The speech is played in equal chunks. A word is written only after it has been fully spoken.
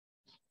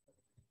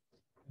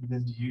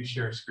Then do you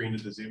share a screen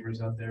to the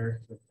Zoomers out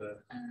there? With the...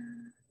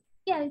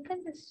 Yeah, you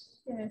can just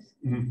share a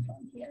screen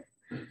from here.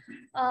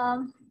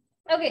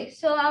 Okay,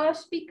 so our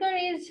speaker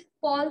is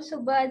Paul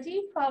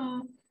Sobaje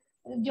from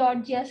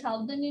Georgia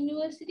Southern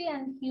University,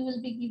 and he will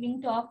be giving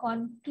talk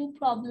on 2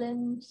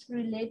 problems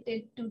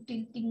related to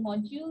tilting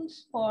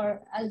modules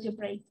for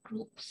algebraic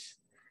groups.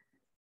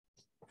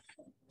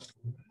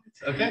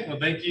 Okay, well,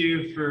 thank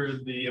you for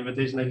the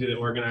invitation. Thank you to the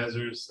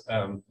organizers.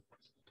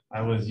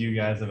 I was you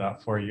guys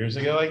about 4 years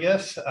ago, I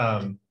guess.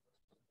 So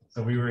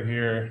we were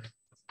here.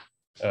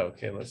 Oh,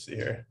 okay, let's see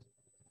here.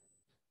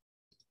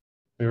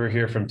 We were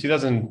here from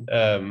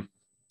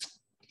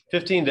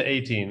 2015 to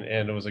 18,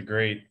 and it was a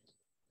great.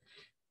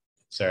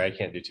 Sorry, I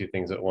can't do 2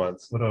 things at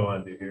once. What do I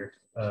want to do here?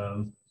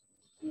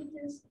 You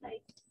just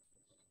like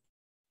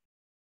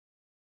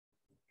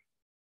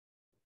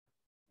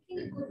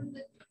you go to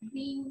the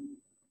green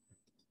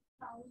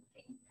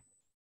thing.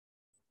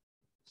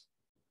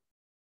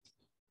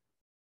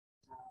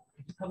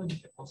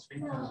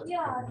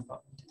 Yeah.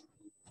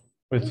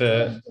 With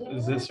the,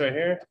 is this right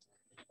here?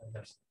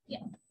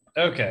 Yeah.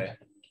 Okay.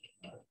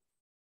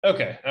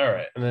 Okay, all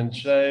right. And then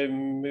should I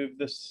move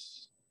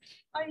this?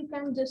 Or you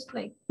can just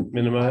like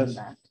Minimize?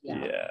 that.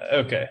 Yeah,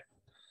 okay.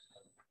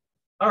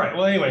 All right,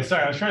 well, anyway,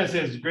 sorry, I was trying to say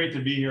it's great to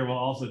be here while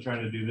also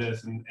trying to do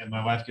this, and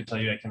my wife could tell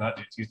you I cannot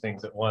do 2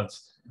 things at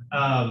once.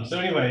 So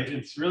anyway,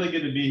 it's really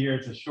good to be here.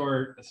 It's a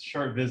short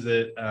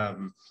visit, yeah,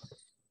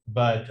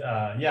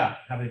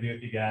 happy to be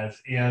with you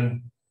guys.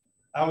 And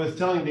I was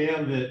telling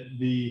Dan that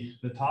the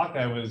talk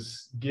I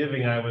was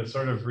giving, I was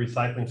sort of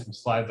recycling some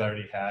slides I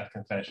already had,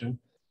 confession.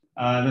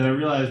 And then I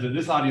realized that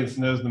this audience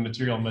knows the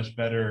material much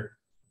better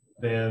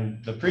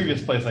than the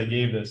previous place I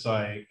gave this, so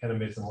I kind of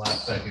made some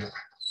last second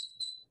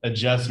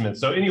adjustments.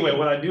 So anyway,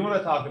 what I do want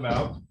to talk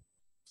about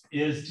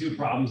is 2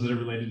 problems that are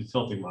related to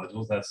tilting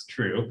modules. That's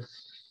true.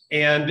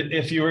 And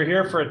if you were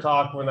here for a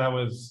talk when I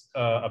was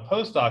a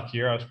postdoc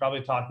here, I was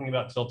probably talking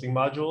about tilting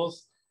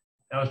modules.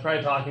 I was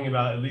probably talking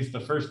about at least the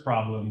first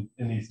problem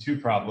in these 2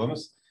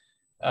 problems.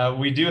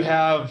 We do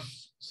have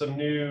some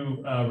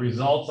new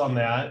results on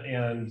that.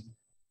 And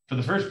for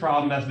the first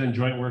problem, that's been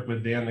joint work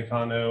with Dan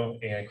Nakano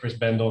and Chris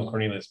Bendel and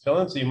Cornelius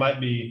Pillen. So you might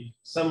be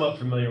somewhat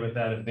familiar with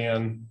that if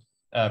Dan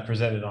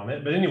presented on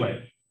it. But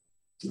anyway,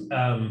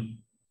 let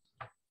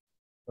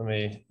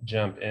me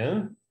jump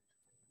in.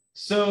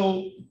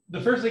 So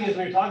the first thing is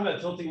when you're talking about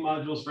tilting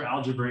modules for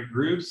algebraic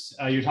groups,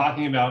 you're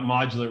talking about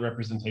modular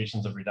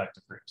representations of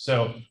reductive groups.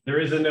 So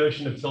there is a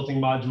notion of tilting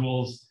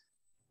modules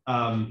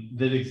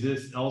that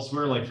exists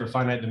elsewhere, like for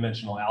finite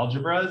dimensional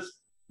algebras.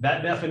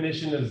 That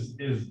definition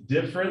is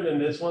different than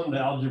this one. The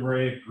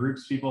algebraic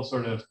groups people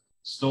sort of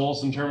stole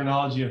some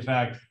terminology. In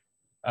fact,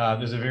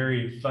 there's a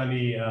very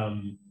funny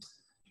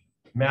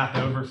math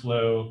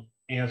overflow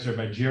answer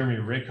by Jeremy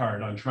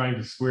Rickard on trying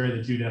to square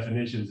the 2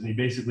 definitions. And he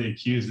basically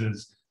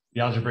accuses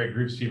the algebraic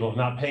groups people of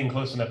not paying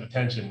close enough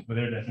attention with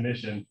their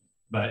definition,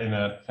 but in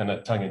a kind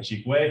of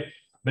tongue-in-cheek way.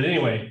 But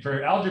anyway,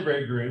 for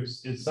algebraic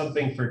groups, it's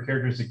something for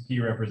characteristic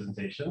P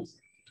representations.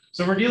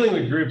 So we're dealing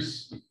with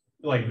groups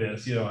like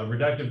this, you know, a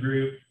reductive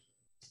group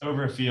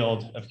over a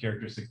field of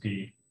characteristic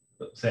P,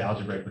 let's say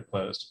algebraically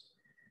closed.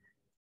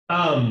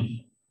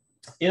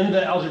 In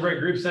the algebraic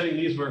group setting,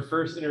 these were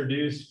first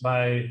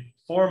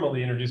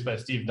formally introduced by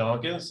Steve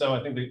Dawkins. So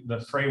I think the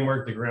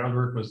framework, the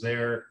groundwork was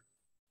there,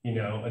 you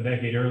know, a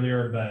decade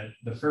earlier, but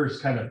the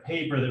first kind of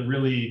paper that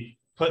really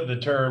put the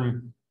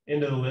term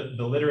into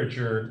the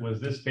literature was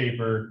this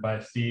paper by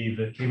Steve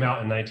that came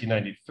out in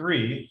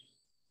 1993.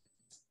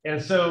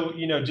 And so,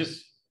 you know,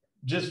 just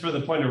for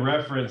the point of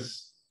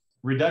reference,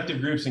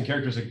 reductive groups and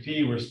characteristic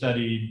P were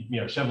studied,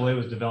 you know, Chevalier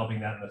was developing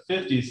that in the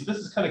 50s. So this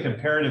is kind of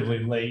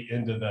comparatively late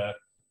into the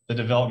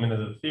development of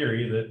the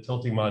theory that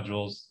tilting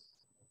modules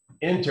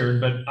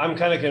entered, but I'm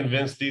kind of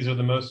convinced these are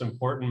the most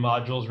important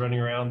modules running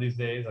around these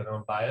days. I know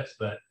I'm biased,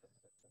 but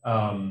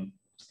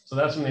so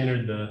that's when they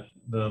entered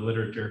the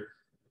literature.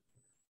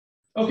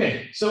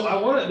 Okay, so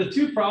the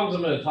 2 problems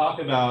I'm going to talk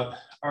about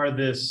are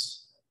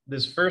this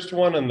first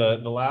one and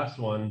the last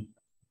one,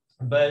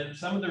 but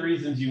some of the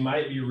reasons you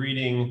might be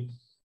reading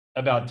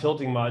about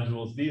tilting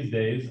modules these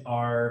days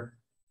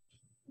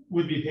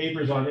would be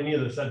papers on any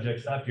of the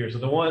subjects up here. So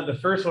the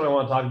first one I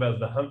want to talk about is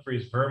the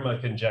Humphreys-Verma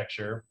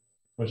conjecture,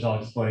 which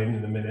I'll explain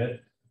in a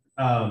minute.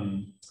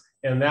 And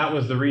that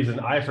was the reason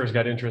I first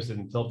got interested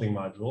in tilting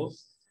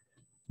modules.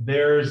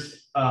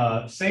 There's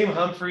same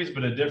Humphreys,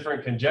 but a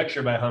different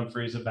conjecture by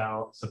Humphreys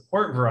about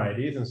support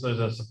varieties. And so there's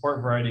a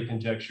support variety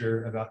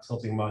conjecture about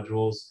tilting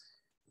modules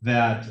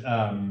that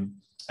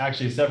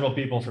actually several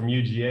people from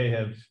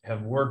UGA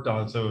have worked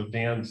on. So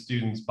Dan's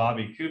students,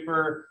 Bobby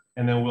Cooper,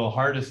 and then Will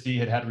Hardesty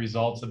had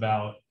results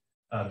about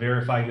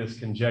verifying this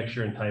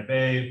conjecture in type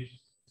A.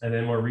 And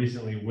then more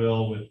recently,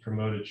 Will with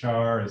Pramod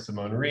Achar and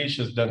Simone Reich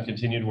has done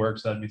continued work.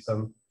 So that'd be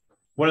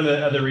one of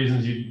the other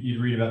reasons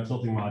you'd read about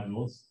tilting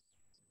modules.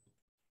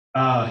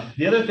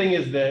 The other thing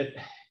is that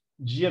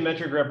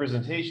geometric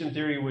representation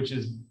theory, which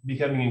is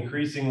becoming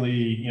increasingly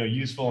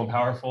useful and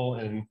powerful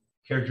in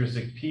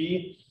characteristic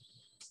P,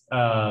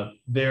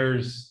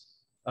 there's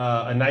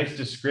a nice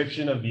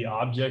description of the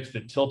objects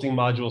that tilting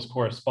modules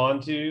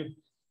correspond to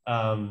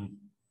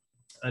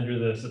under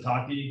the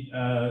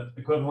Satake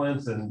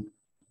equivalence. And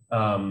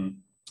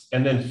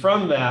then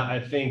from that, I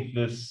think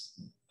this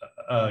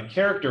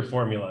character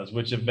formulas,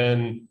 which have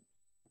been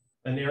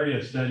an area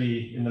of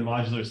study in the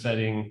modular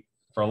setting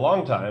for a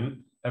long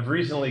time, have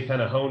recently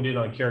kind of honed in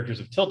on characters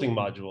of tilting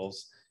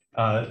modules,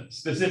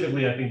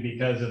 specifically, I think,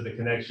 because of the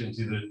connection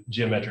to the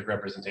geometric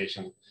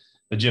representation,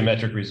 the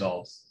geometric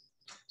results.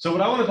 So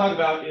what I want to talk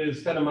about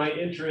is kind of my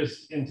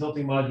interest in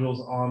tilting modules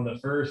on the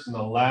first and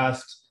the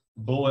last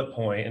bullet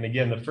point. And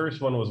again, the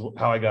first one was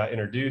how I got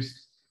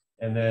introduced,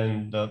 and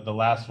then the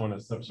last one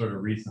is some sort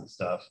of recent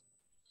stuff.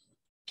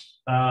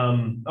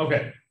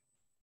 Okay.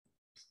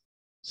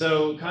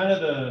 So kind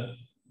of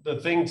the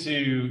thing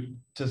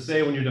to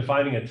say when you're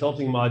defining a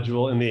tilting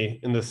module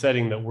in the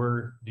setting that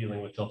we're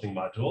dealing with tilting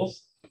modules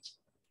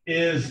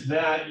is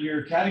that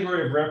your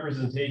category of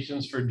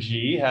representations for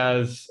G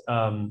has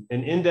an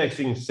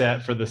indexing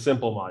set for the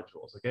simple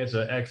modules. Okay,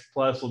 so X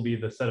plus will be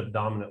the set of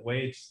dominant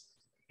weights.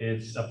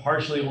 It's a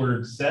partially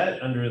ordered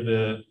set under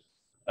the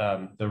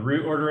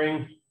root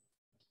ordering.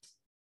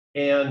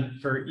 And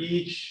for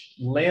each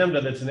lambda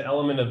that's an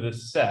element of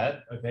this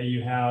set, okay,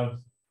 you have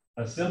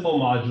a simple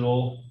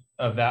module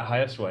of that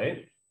highest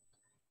weight.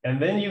 And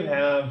then you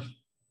have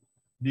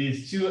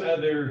these two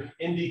other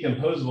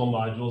indecomposable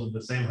modules of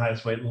the same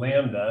highest weight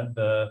lambda,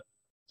 the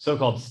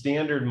so-called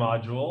standard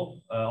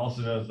module,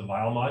 also known as the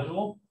Weil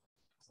module,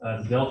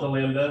 delta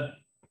lambda.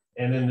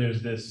 And then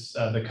there's this,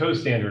 the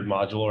co-standard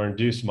module or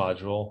induced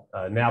module,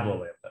 nabla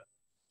lambda.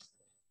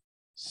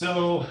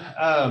 So,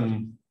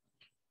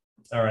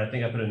 all right, I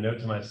think I put a note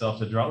to myself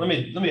to draw. Let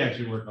me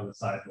actually work on the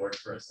sideboard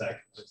for a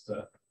second, just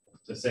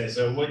to say.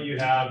 So what you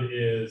have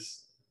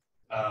is,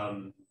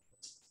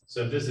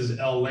 so if this is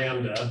L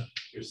lambda,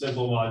 your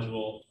simple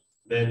module,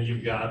 then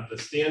you've got the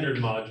standard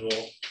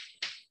module,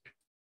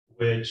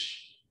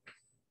 which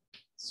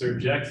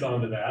surjects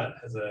onto that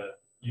as a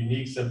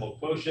unique simple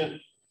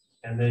quotient.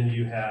 And then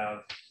you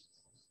have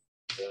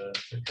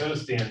the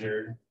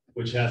co-standard,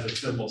 which has a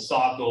simple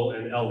socle,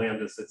 and L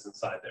lambda sits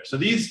inside there. So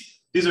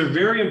these are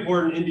very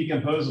important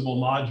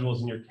indecomposable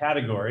modules in your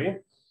category.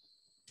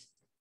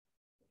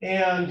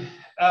 And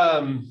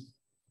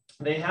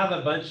they have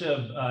a bunch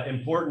of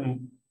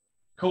important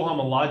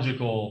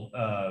cohomological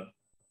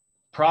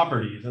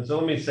properties. And so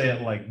let me say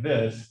it like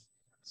this.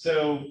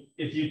 So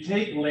if you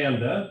take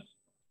lambda,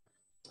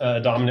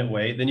 dominant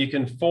weight, then you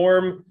can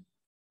form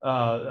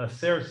a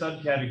Serre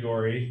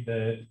subcategory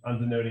that I'm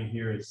denoting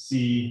here as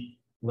C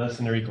less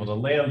than or equal to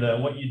lambda.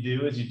 And what you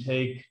do is you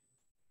take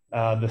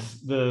the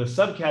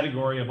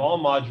subcategory of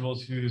all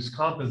modules whose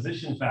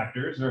composition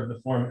factors are of the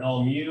form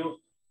L mu,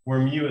 where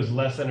mu is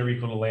less than or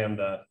equal to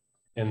lambda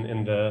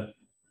in the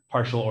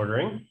partial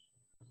ordering.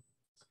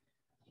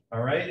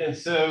 All right, and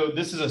so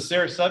this is a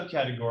Serre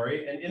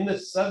subcategory, and in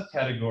this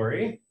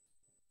subcategory,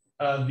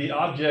 the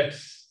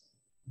objects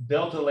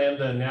delta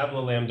lambda and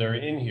nabla lambda are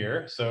in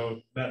here, so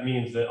that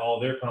means that all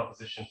their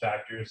composition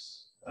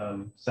factors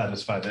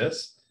satisfy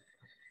this.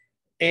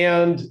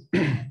 And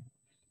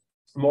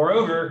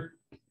moreover,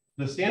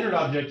 the standard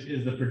object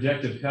is the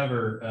projective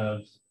cover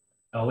of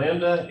L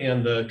lambda,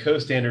 and the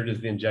co-standard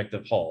is the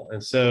injective hull.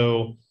 And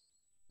so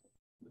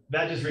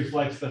that just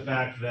reflects the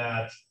fact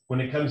that when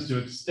it comes to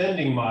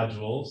extending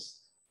modules,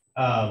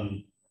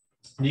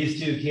 these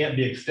two can't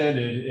be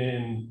extended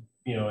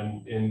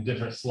in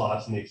different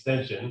slots in the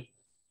extension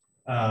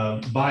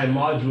by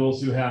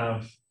modules who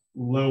have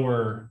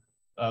lower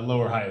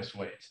highest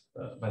weight,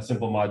 by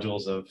simple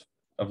modules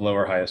of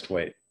lower highest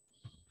weight.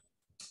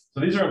 So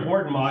these are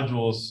important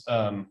modules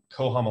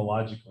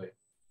cohomologically.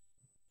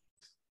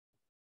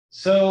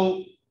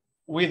 So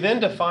we then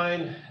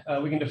define,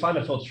 we can define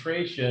a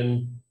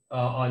filtration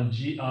on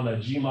a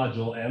G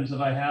module M. So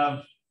if I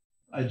have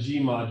a G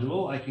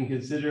module, I can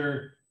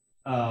consider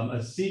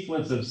a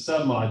sequence of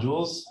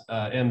submodules,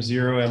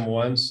 M0,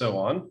 M1, so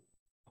on.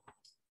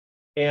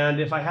 And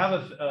if I have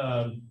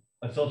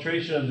a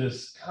filtration of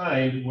this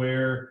kind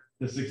where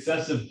the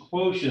successive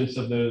quotients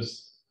of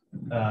those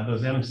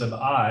M sub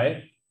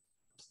I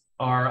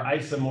are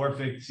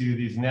isomorphic to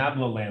these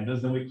nabla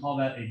lambdas, then we call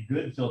that a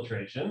good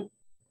filtration.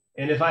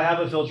 And if I have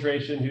a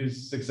filtration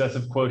whose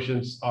successive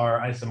quotients are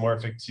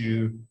isomorphic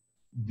to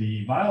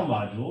the Weil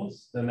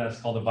modules, then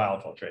that's called a Weil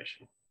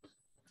filtration.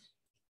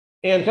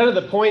 And kind of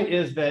the point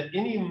is that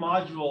any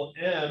module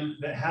M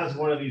that has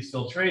one of these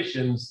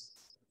filtrations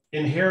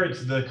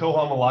inherits the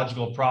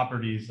cohomological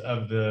properties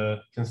of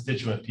the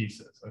constituent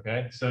pieces,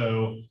 okay?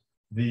 So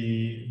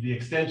the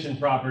extension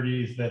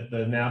properties that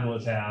the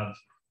nablas have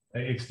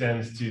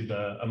extends to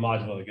a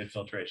module of the good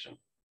filtration.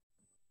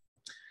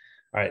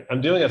 All right,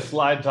 I'm doing a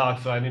slide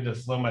talk, so I need to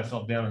slow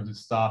myself down and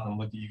just stop and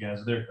look at you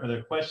guys. Are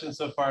there questions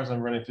so far as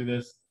I'm running through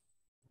this?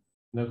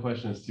 No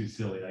question is too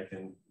silly. I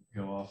can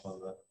go off on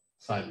the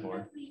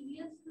sideboard. In the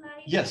previous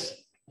slide, yes.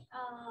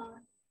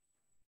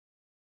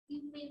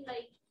 You mean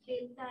like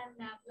delta and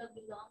nabla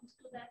belongs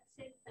to that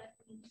set? That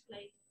means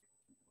like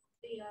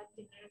they are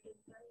generated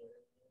by.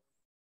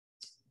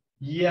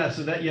 Yeah,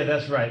 so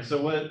that's right.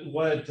 So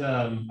what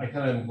I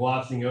kind of am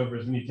glossing over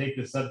is when you take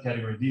this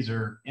subcategory, these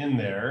are in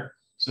there.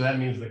 So that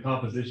means the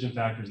composition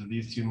factors of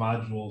these two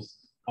modules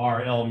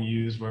are L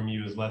mu's, where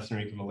mu is less than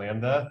or equal to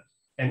lambda.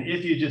 And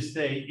if you just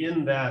stay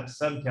in that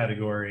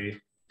subcategory,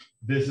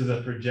 this is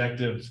a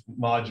projective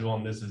module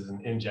and this is an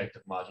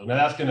injective module. Now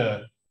that's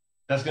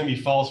gonna be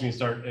false when you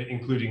start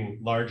including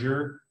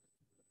larger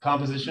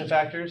composition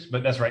factors,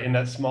 but that's right, in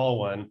that small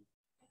one.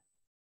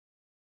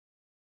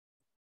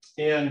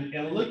 And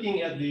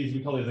looking at these,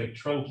 we call these like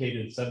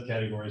truncated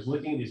subcategories.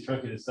 Looking at these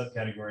truncated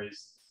subcategories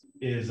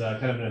is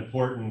kind of an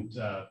important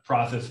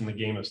process in the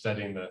game of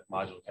studying the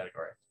module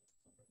category.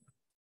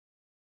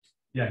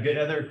 Yeah, good.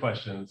 Other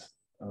questions?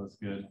 That was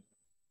good.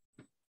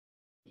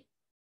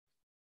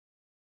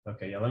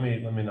 Okay, yeah, let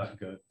me not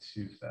go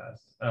too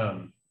fast.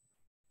 I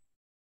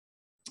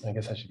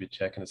guess I should be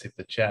checking to see if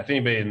the chat, if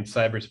anybody in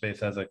cyberspace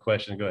has a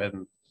question, go ahead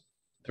and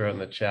throw it in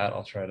the chat.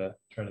 I'll try to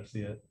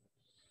see it.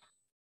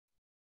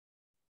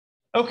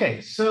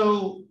 Okay,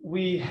 so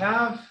we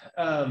have,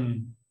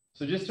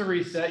 so just to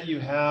reset, you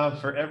have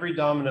for every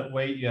dominant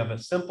weight, you have a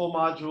simple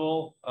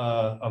module,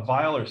 a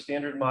vial or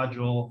standard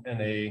module,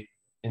 and a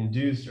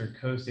induced or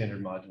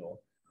co-standard module.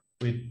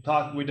 We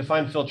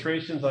define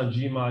filtrations on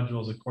G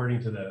modules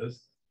according to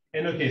those.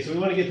 And okay, so we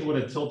want to get to what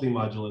a tilting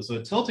module is. So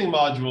a tilting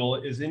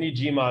module is any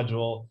G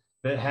module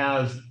that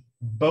has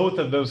both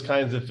of those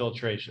kinds of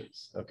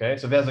filtrations. Okay,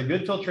 so if it has a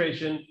good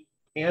filtration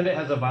and it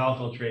has a vial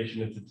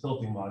filtration, it's a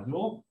tilting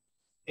module.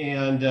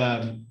 And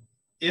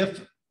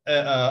if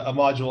a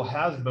module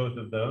has both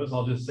of those,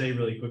 I'll just say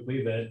really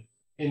quickly that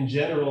in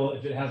general,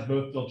 if it has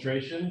both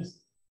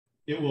filtrations,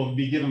 it will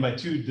be given by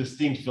two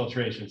distinct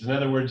filtrations. In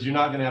other words, you're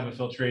not going to have a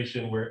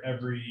filtration where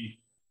every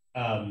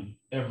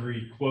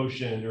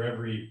quotient or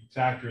every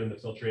factor in the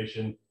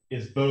filtration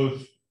is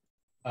both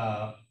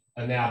a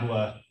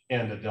nabla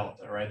and a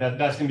delta, right?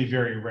 That's going to be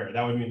very rare.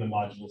 That would mean the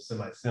module is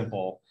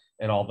semi-simple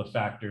and all the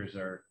factors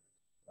are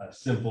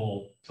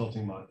simple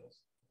tilting modules.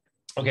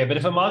 Okay, but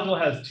if a module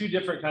has two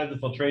different kinds of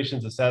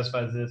filtrations that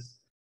satisfies this,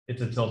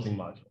 it's a tilting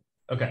module.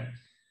 Okay,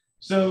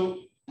 so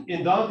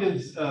in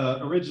Donkin's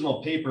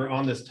original paper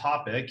on this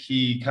topic,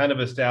 he kind of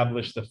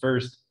established the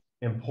first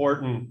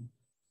important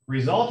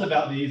result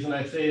about these, and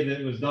I say that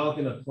it was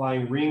Donkin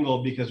applying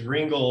Ringel because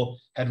Ringel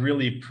had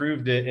really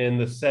proved it in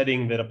the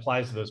setting that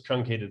applies to those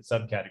truncated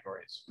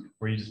subcategories,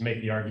 where you just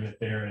make the argument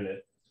there and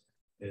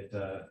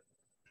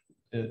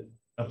it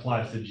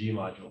applies to G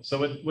modules. So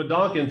what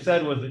Donkin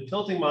said was that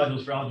tilting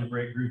modules for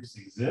algebraic groups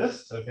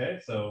exist. Okay,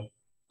 so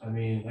I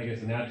mean, I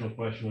guess a natural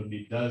question would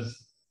be,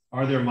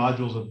 are there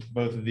modules of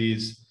both of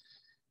these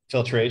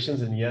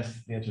filtrations? And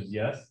yes, the answer is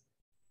yes.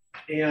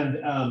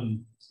 And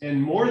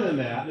more than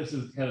that, this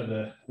is kind of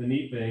the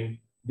neat thing,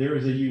 there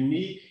is a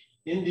unique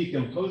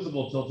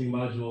indecomposable tilting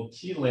module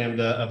T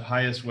lambda of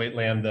highest weight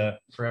lambda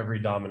for every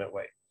dominant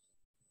weight.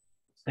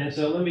 And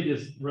so let me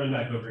just run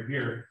back over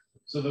here.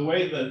 So the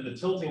way that the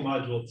tilting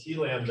module T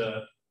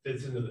lambda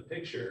fits into the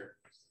picture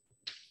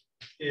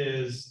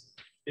is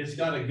it's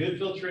got a good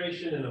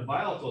filtration and a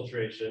vial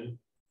filtration.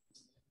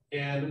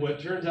 And what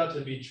turns out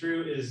to be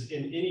true is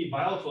in any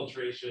vial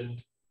filtration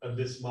of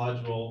this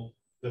module,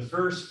 the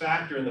first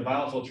factor in the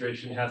vial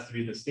filtration has to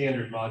be the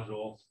standard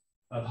module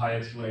of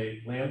highest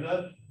weight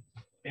lambda.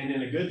 And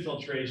in a good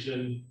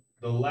filtration,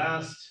 the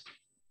last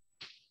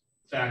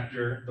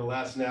factor, the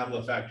last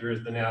nabla factor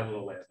is the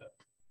nabla lambda.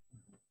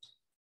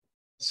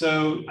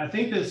 So I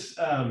think this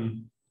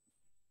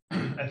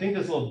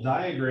little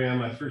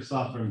diagram I first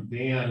saw from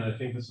Dan, I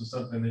think this was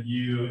something that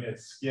you and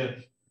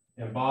Skip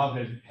and Bob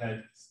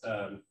had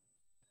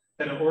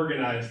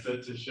organized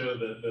to show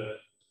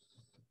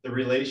the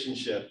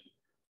relationship.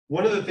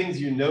 One of the things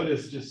you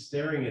notice just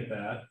staring at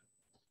that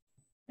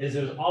is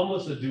there's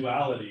almost a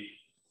duality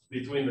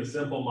between the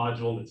simple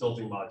module and the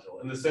tilting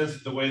module in the sense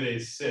that the way they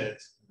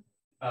sit,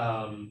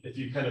 if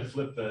you kind of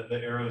flip the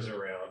arrows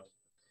around.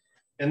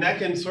 And that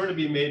can sort of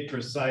be made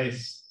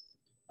precise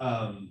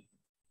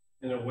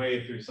in a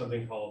way through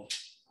something called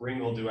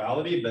Ringel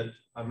duality, but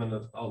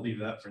I'll leave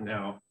that for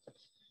now.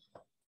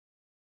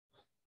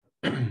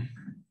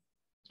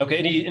 Okay,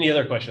 any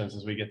other questions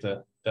as we get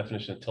to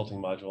definition of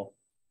tilting module?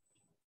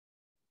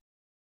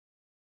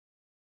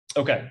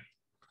 Okay.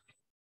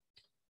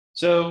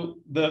 So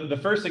the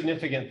first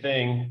significant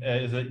thing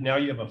is that now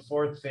you have a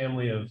fourth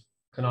family of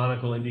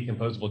canonical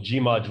indecomposable G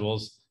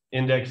modules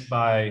indexed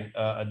by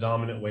a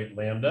dominant weight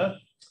lambda.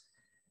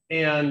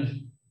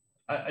 And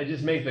I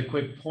just make the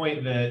quick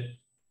point that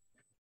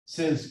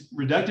since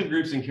reductive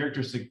groups in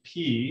characteristic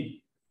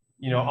P,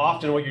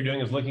 often what you're doing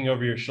is looking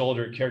over your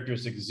shoulder at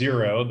characteristic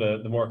 0,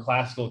 the more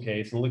classical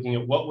case, and looking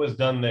at what was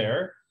done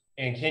there,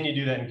 and can you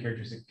do that in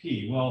characteristic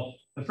P? Well,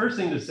 the first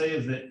thing to say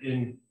is that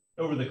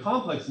over the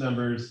complex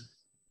numbers,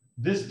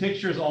 this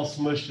picture is all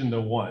smushed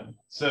into one.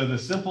 So the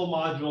simple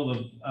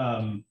module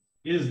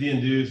is the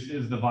induced,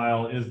 is the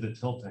vial, is the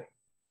tilting.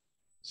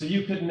 So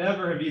you could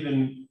never have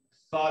even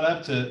thought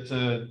up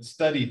to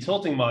study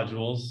tilting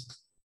modules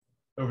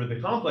over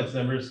the complex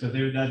numbers because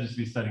that'd just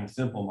be studying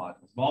simple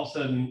modules. But all of a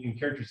sudden, in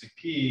characteristic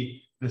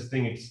P, this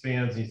thing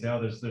expands and you say,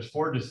 oh, there's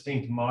 4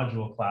 distinct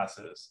module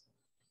classes.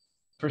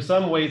 For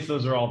some weights,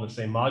 those are all the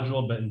same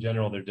module, but in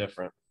general, they're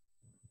different.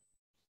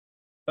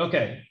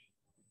 Okay,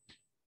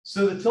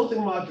 so the tilting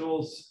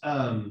modules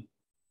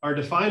are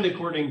defined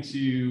according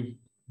to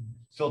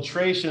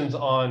filtrations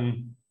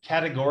on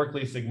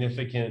categorically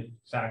significant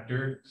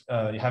factors,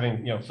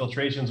 having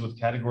filtrations with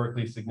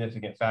categorically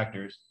significant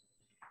factors.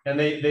 And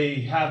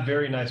they have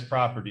very nice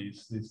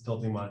properties, these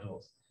tilting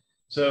modules.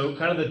 So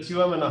kind of the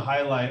 2 I'm going to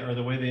highlight are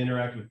the way they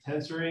interact with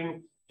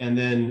tensoring and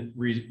then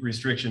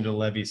restriction to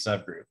Levy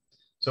subgroup.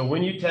 So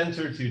when you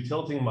tensor to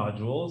tilting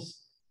modules,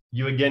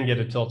 you again get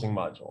a tilting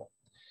module.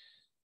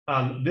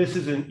 This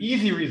is an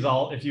easy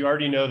result if you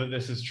already know that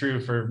this is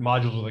true for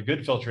modules with a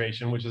good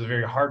filtration, which is a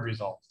very hard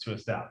result to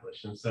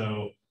establish. And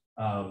so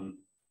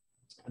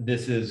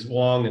this is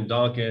Wong and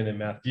Donkin and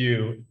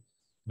Matthew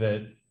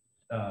that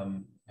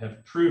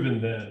have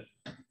proven the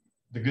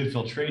good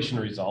filtration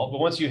result. But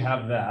once you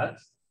have that,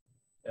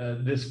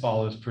 this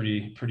follows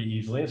pretty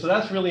easily. And so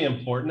that's really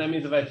important. That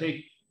means if I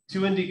take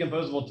 2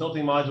 indecomposable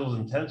tilting modules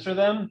and tensor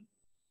them,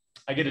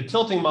 I get a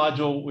tilting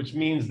module, which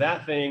means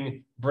that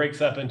thing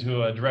breaks up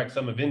into a direct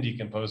sum of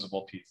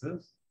indecomposable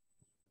pieces.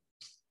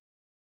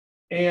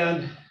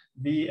 And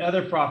the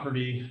other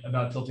property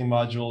about tilting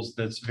modules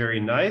that's very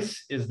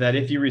nice is that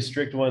if you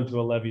restrict one to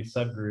a Levy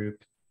subgroup,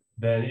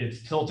 then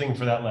it's tilting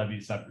for that Levy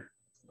subgroup.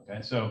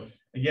 Okay, so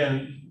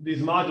again,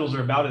 these modules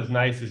are about as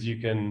nice as you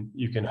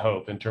can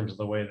hope in terms of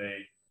the way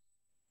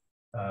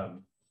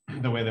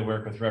they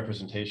work with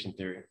representation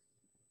theory.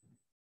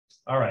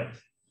 All right.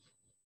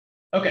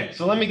 Okay,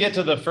 so let me get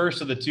to the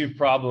first of the 2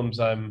 problems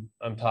I'm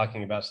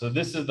talking about. So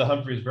this is the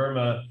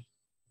Humphreys-Verma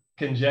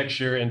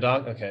conjecture and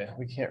okay,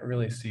 we can't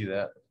really see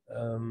that.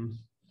 All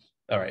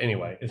right,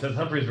 anyway, it says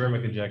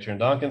Humphreys-Verma conjecture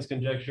and Donkin's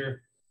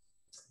conjecture.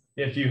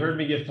 If you heard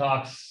me give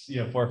talks,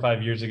 4 or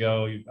 5 years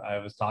ago, I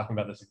was talking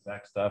about this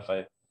exact stuff.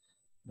 I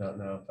don't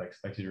know if I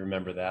expect you to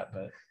remember that,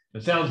 but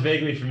it sounds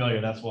vaguely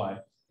familiar, that's why.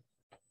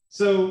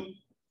 So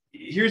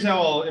here's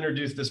how I'll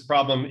introduce this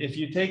problem. If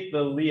you take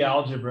the Lie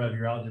algebra of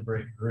your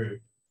algebraic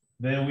group,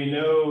 then we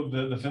know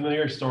the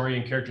familiar story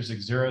in characteristic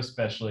 0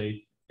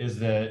 especially is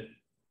that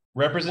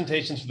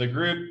representations for the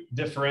group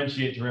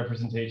differentiate to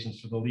representations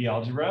for the Lie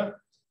algebra.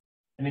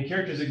 And in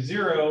characteristic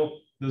 0,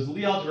 those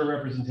Lie algebra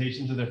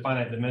representations, if they're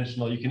finite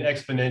dimensional, you can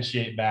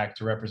exponentiate back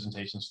to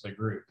representations for the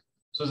group.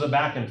 So it's a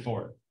back and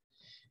forth.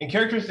 In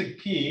characteristic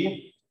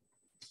P,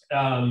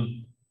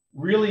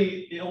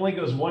 really it only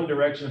goes one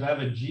direction. If I have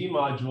a G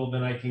module,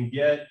 then I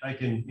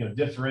can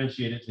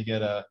differentiate it to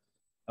get a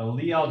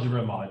Lie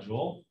algebra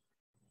module.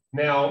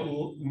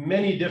 Now,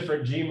 many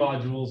different G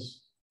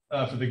modules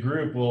for the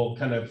group will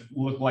kind of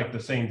look like the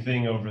same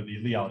thing over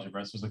the Lie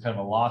algebra. So there's a kind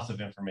of a loss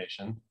of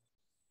information.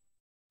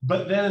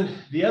 But then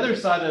the other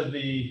side of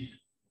the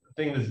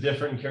thing that's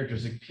different in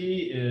characteristic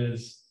P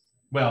is,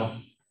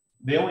 well,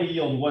 they only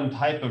yield one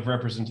type of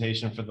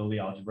representation for the Lie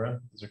algebra.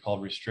 These are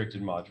called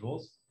restricted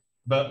modules.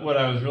 But what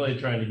I was really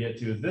trying to get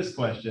to is this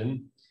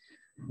question,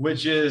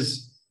 which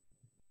is,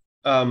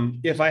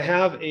 if I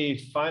have a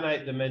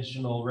finite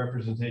dimensional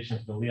representation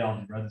for the Lie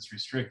algebra that's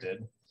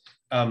restricted,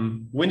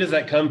 when does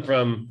that come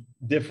from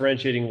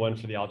differentiating one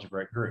for the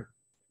algebraic group?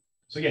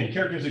 So again,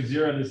 characteristic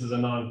 0, this is a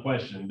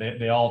non-question.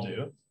 They all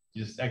do.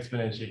 You just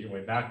exponentiate your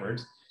way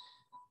backwards.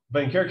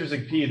 But in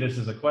characteristic P, this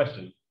is a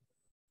question.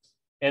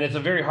 And it's a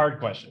very hard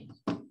question.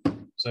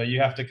 So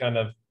you have to kind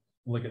of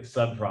look at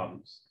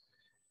sub-problems.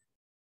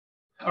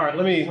 All right,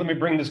 let me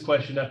bring this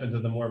question up into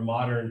the more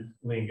modern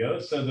lingo.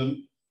 So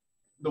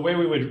the way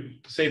we would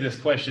say this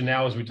question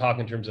now is we talk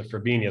in terms of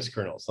Frobenius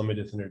kernels. Let me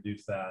just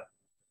introduce that.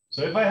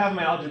 So if I have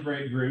my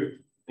algebraic group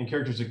in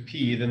characteristic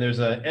P, then there's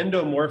an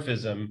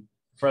endomorphism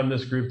from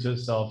this group to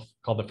itself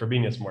called the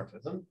Frobenius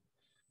morphism.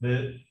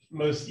 The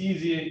most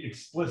easy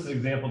explicit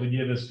example to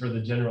give is for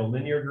the general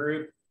linear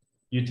group.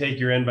 You take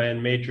your n by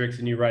n matrix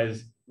and you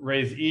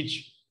raise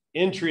each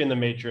entry in the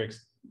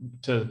matrix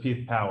to the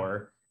pth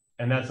power,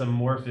 and that's a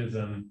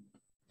morphism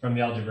from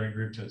the algebraic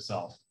group to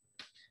itself.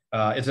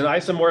 It's an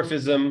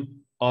isomorphism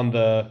on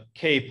the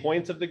k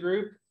points of the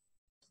group,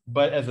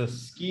 but as a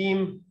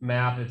scheme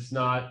map, it's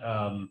not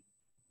an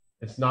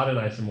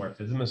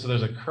isomorphism, and so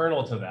there's a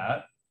kernel to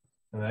that,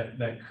 and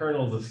that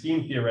kernel is a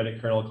scheme theoretic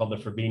kernel called the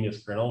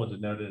Frobenius kernel, which is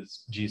noted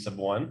as G sub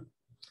 1.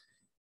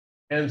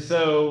 And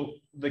so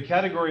the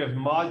category of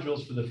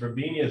modules for the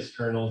Frobenius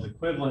kernel is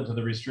equivalent to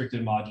the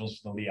restricted modules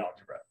for the Lie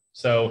algebra.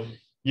 So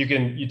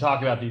you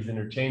talk about these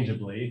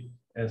interchangeably.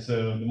 And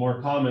so the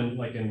more common,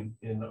 like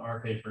in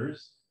our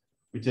papers,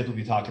 we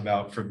typically talk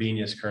about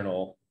Frobenius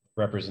kernel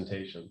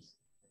representations.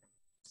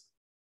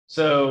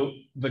 So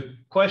the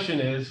question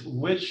is,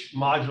 which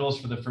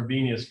modules for the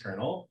Frobenius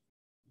kernel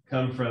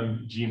come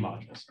from G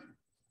modules?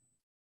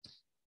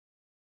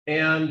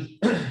 And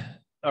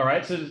all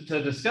right, so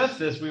to discuss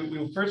this,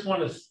 we first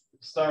want to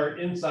start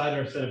inside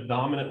our set of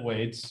dominant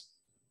weights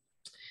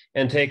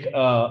and take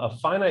a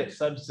finite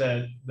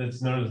subset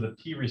that's known as the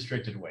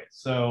P-restricted weight.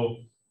 So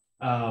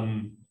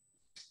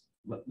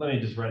let me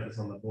just write this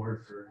on the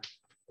board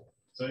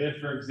so if,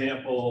 for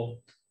example,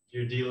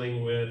 you're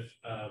dealing with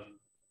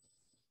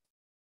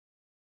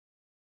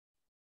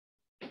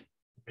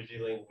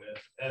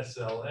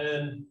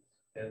SLN,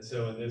 and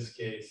so in this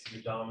case,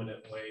 your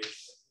dominant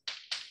weights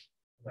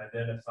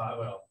identify,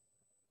 well,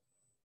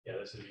 yeah,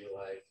 this would be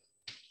like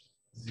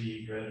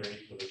z greater than or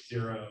equal to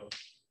 0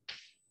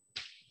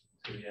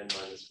 to the n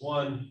minus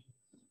 1.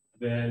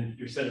 Then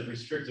your set of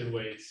restricted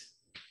weights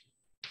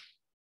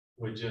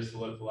would just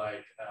look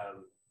like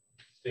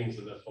things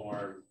of the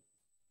form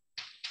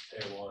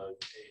A1,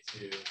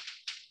 A2,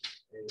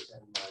 An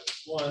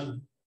minus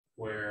 1,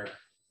 where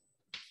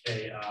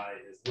AI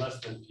is less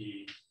than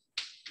P,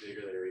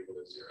 bigger than or equal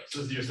to 0. So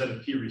this is your set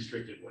of P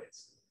restricted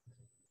weights.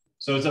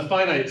 So it's a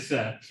finite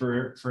set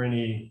for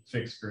any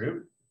fixed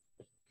group.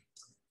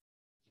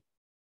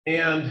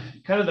 And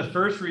kind of the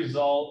first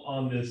result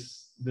on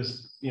this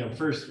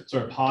first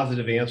sort of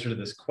positive answer to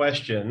this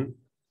question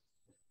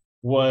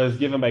was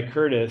given by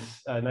Curtis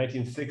in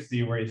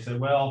 1960, where he said,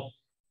 well,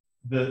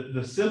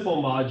 the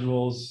simple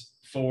modules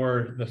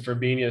for the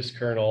Frobenius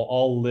kernel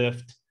all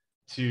lift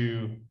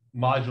to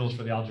modules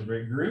for the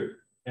algebraic group,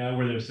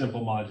 where there's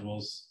simple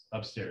modules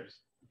upstairs.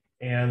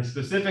 And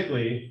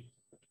specifically,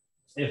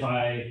 if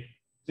I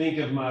think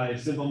of my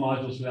simple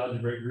modules for the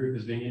algebraic group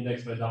as being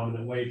indexed by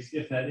dominant weights,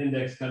 if that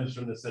index comes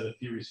from the set of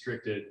P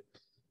restricted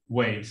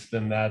weights,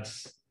 then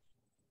that's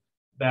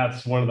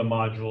one of the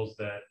modules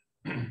that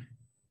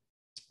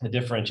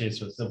differentiates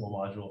from the simple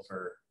module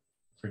for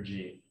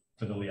G,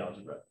 for the Lie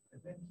algebra. I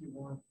think you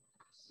want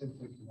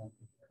simply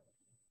connected.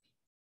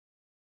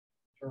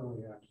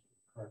 Surely actually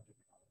corrected.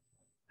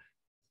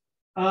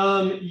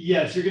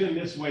 Yes, you're going to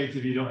miss weights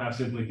if you don't have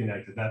simply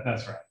connected.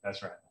 That's right.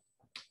 That's right.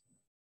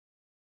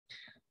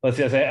 Let's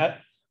see.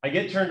 I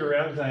get turned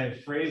around because I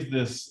phrased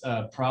this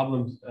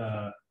problem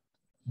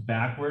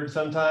backwards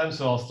sometimes.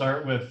 So I'll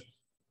start with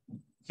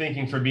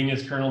thinking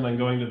Frobenius kernel and then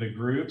going to the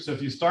group. So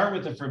if you start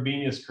with the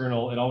Frobenius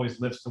kernel, it always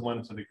lifts the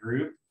one for the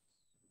group.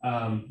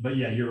 But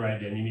yeah, you're right,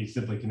 Dan. You need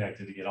simply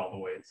connected to get all the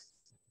weights.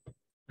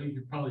 But you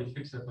could probably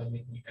fix that by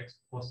making x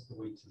plus the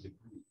weights of the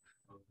group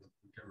of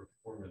whichever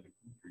form of the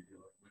group you're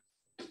dealing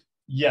with.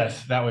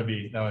 Yes, that would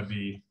be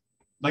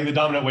like the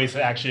dominant weights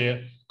that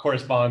actually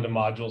correspond to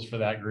modules for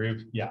that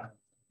group. Yeah.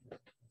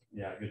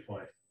 Yeah, good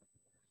point.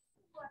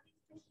 What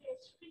is the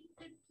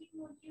restricted key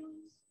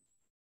modules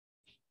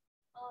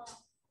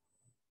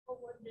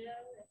over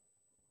there?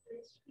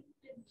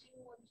 Restricted G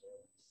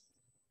modules.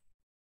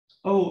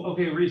 Oh,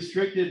 okay.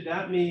 Restricted.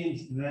 That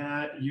means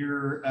that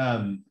your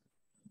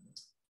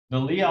the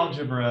Lie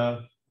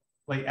algebra,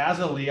 like as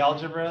a Lie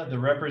algebra, the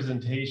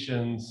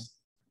representations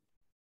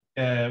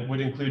would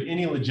include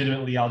any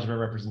legitimate Lie algebra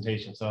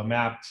representation. So a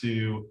map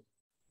to,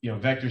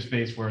 vector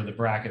space where the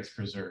bracket's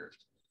preserved.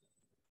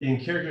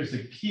 In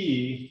characteristic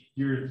P,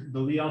 the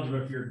Lie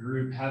algebra for your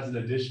group has an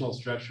additional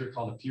structure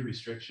called a P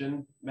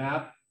restriction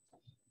map.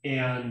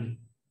 And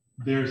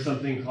there's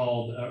something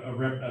called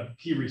a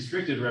P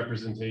restricted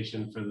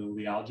representation for the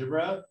Lie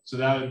algebra. So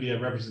that would be a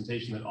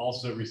representation that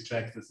also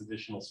respects this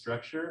additional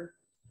structure.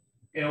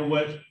 And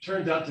what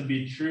turns out to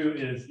be true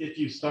is if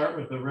you start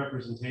with the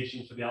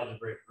representation for the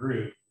algebraic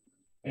group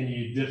and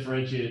you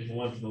differentiate it to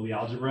one for the Lie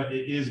algebra,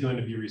 it is going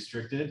to be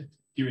restricted,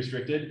 P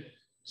restricted.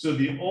 So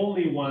the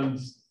only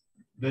ones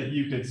that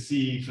you could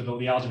see for the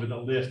Lie algebra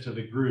that lift to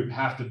the group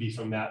have to be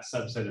from that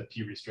subset of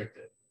P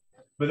restricted.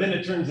 But then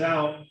it turns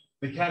out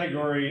that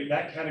category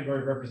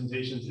of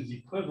representations is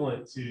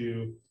equivalent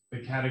to the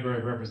category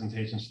of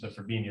representations for the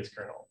Frobenius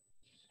kernel.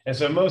 And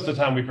so most of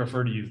the time we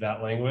prefer to use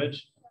that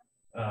language.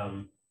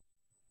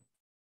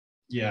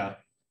 Yeah.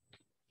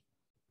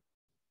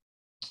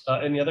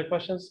 Any other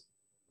questions?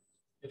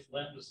 If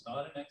lambda is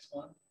not an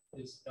x1,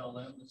 is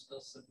LM still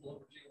simple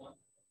over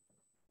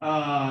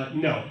G1?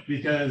 No,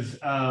 because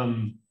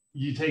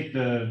you take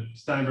the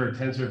Steinberg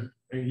tensor,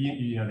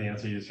 you know the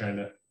answer, you're just trying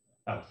to,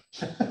 oh.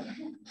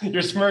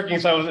 You're smirking,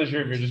 so I wasn't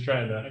sure if you're just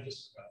trying to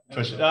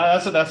push it.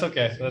 That's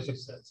okay.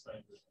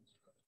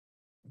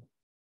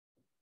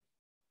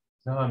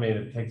 No, I mean,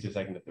 it takes you a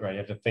second to, right, you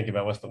have to think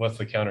about what's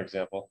the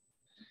counterexample.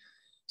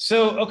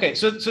 So, okay,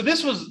 so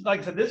this was, like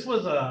I said, this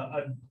was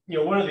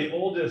one of the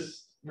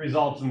oldest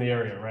results in the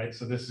area, right?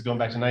 So this is going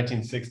back to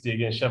 1960,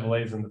 again,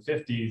 Chevalet's in the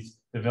 50s,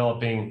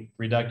 developing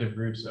reductive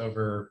groups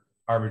over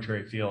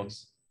arbitrary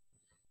fields.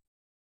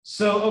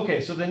 So,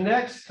 okay, so the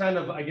next kind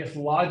of, I guess,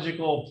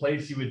 logical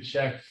place you would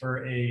check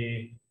for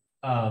a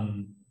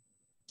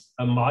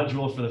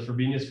module for the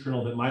Frobenius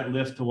kernel that might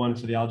lift to one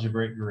for the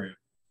algebraic group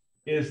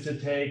is to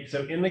take,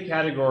 so in the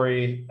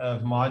category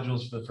of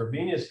modules for the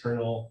Frobenius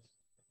kernel,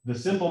 the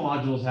simple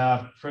modules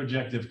have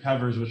projective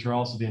covers, which are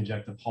also the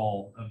injective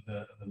hull of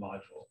the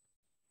module.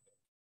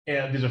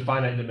 And these are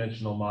finite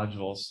dimensional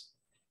modules.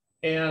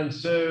 And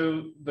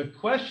so the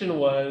question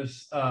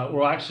was,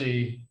 well,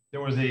 actually,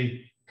 there was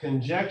a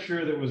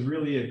conjecture that was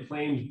really a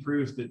claimed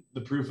proof that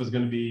the proof was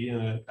going to be in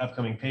an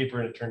upcoming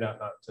paper, and it turned out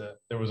not to,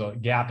 there was a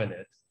gap in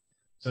it.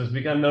 So it's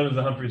become known as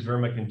the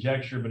Humphreys-Verma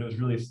conjecture, but it was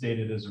really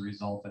stated as a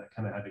result that it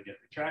kind of had to get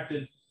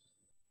retracted,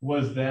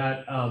 was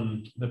that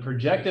the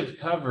projective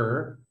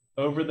cover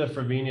over the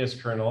Frobenius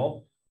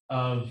kernel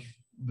of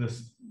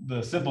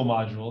the simple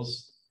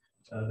modules,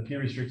 the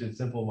p-restricted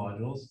simple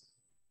modules,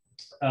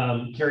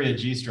 carry a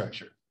G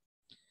structure.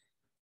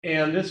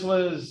 And this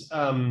was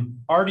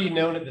already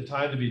known at the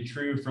time to be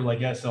true for like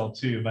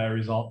SL2 by a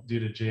result due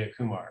to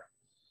Jayakumar.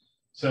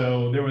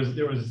 So there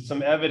was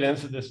some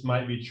evidence that this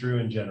might be true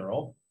in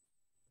general.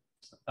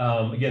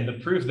 Again, the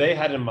proof they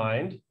had in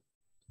mind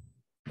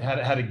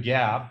had a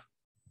gap,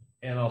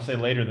 and I'll say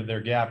later that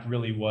their gap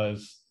really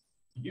was,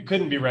 you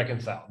couldn't be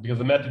reconciled because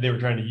the method they were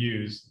trying to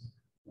use,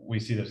 we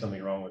see there's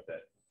something wrong with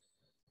it.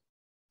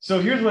 So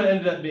here's what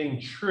ended up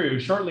being true.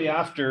 Shortly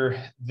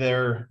after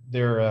their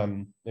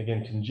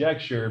again,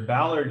 conjecture,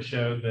 Ballard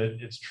showed that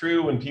it's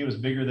true when P was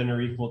bigger than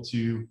or equal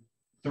to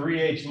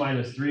 3H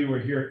minus 3, where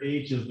here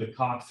H is the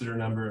Coxeter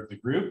number of the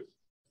group.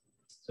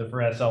 So for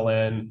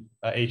SLN,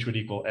 H would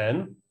equal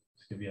N.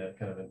 This give you a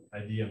kind of an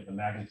idea of the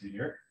magnitude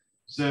here.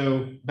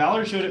 So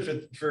Ballard showed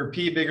it for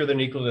P bigger than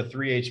or equal to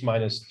 3H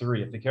minus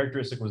 3. If the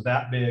characteristic was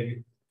that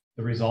big,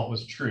 the result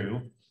was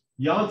true.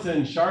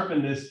 Janssen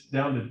sharpened this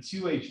down to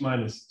 2H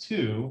minus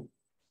 2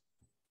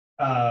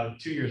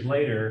 2 years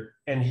later,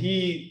 and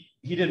he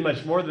did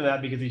much more than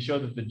that because he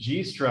showed that the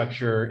G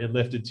structure it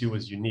lifted to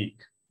was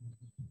unique.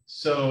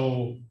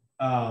 So,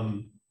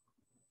 the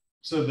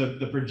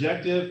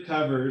projective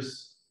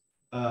covers,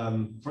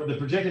 for the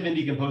projective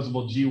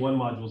indecomposable G1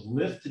 modules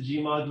lift to G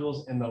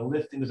modules, and the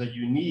lifting is a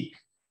unique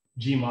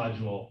G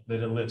module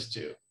that it lifts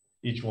to,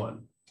 each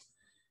one.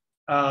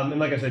 And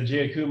like I said,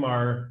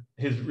 Jayakumar,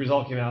 his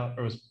result came out,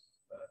 or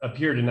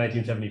appeared in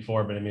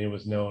 1974, but I mean, it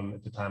was known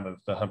at the time of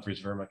the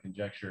Humphreys-Verma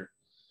conjecture.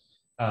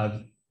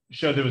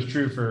 Showed that it was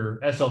true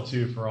for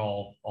SL2 for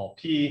all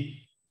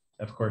P.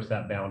 Of course,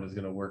 that bound is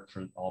going to work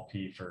for all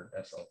P for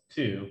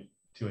SL2,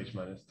 2H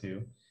minus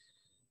 2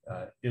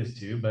 is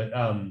 2. But,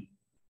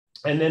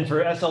 and then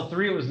for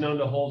SL3, it was known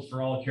to hold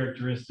for all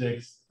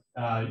characteristics.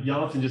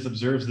 Janssen just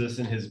observes this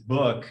in his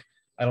book.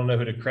 I don't know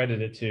who to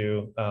credit it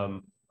to.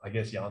 I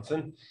guess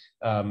Janssen,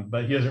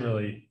 but he doesn't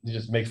really, he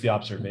just makes the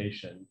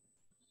observation.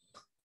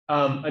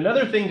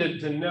 Another thing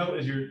to note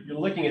as you're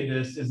looking at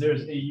this is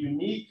there's a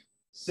unique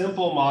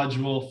simple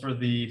module for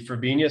the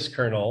Frobenius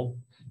kernel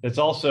that's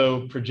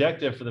also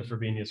projective for the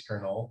Frobenius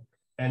kernel,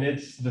 and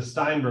it's the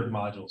Steinberg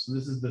module. So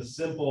this is the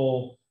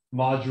simple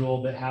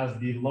module that has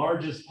the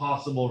largest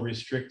possible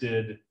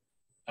restricted,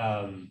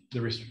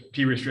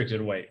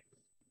 p-restricted weight.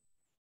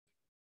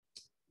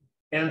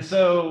 And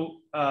so,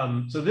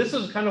 so this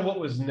is kind of what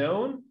was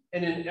known.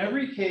 And in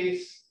every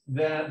case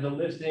that the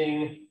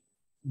lifting,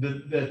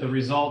 that the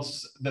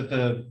results, that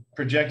the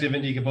projective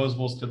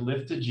indecomposables could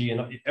lift to G,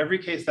 in every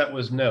case that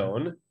was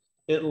known,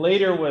 it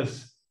later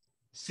was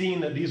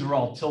seen that these were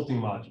all tilting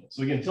modules.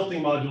 So again,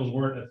 tilting modules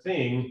weren't a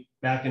thing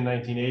back in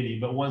 1980,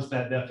 but once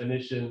that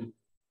definition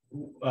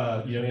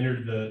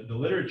entered the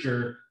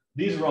literature,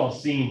 these were all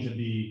seen to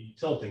be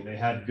tilting. They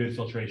had good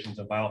filtrations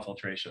and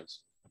biofiltrations.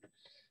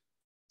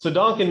 So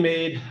Donkin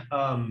made,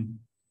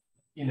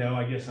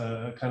 I guess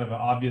a kind of an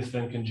obvious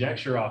then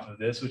conjecture off of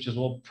this, which is,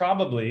 well,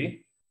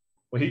 probably,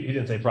 well, he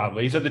didn't say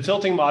probably. He said the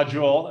tilting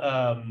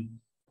module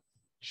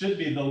should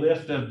be the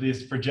lift of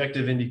this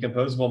projective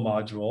indecomposable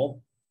module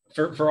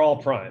for all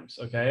primes,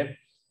 okay?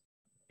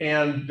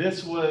 And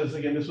this was,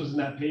 again, this was in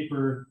that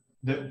paper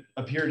that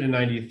appeared in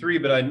 93,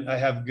 but I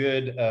have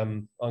good,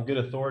 on good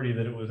authority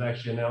that it was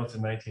actually announced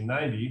in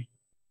 1990,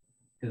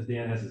 because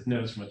Dan has his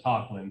notes from a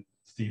talk when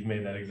Steve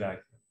made that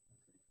exact.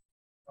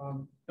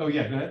 Oh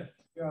yeah, go ahead.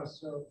 Yeah,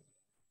 so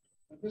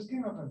this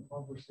came up in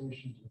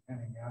conversations with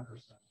Henning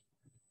Anderson.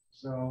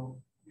 So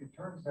it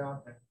turns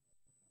out that,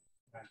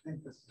 I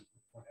think this is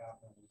what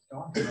happened, was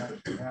Donkin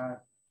actually had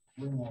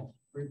Ringwald's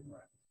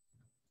preprint.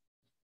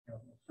 The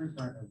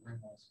preprint of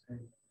Ringwald's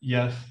paper.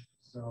 Yes.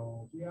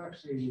 So he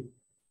actually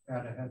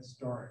had a head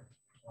start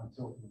on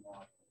tilting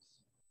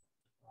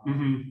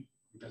modules.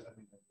 Because I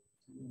mean,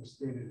 it was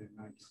stated in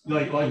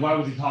 1990. Like why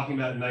was he talking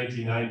about in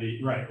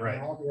 1990? Right.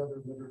 And all the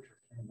other literature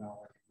came out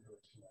like a year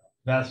or two after.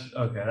 That's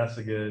okay. That's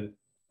a good.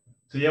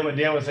 So yeah, what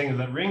Dan was saying is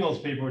that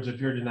Ringgold's paper, which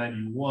appeared in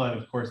 91,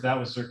 of course, that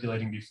was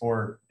circulating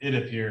before it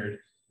appeared.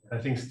 I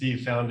think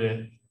Steve found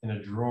it in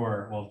a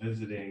drawer while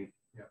visiting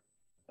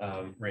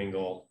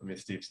Ringgold. I mean,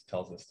 Steve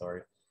tells this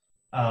story.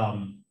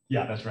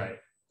 Yeah, that's right.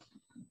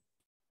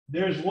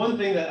 There's one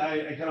thing that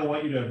I kind of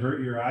want you to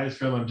avert your eyes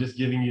from. I'm just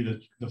giving you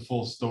the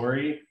full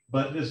story,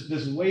 but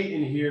this weight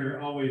in here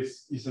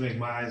always used to make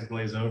my eyes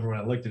glaze over when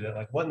I looked at it.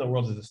 Like, what in the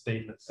world is the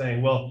statement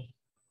saying? Well,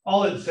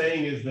 all it's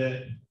saying is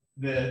that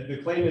the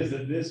claim is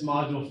that this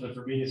module for the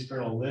Frobenius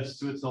kernel lifts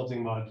to its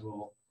tilting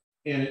module,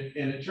 and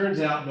it turns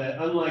out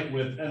that unlike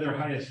with other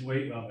highest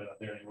weight, well, they're not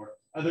there anymore,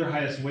 other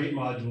highest weight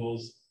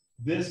modules,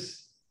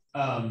 this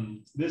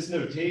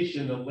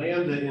notation, the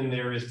lambda in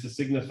there, is to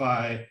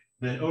signify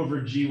that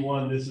over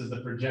G1, this is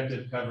the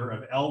projective cover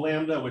of L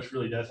lambda, which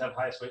really does have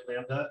highest weight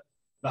lambda.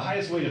 The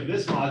highest weight of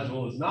this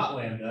module is not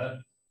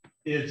lambda,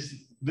 it's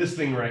this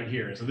thing right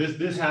here. So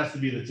this has to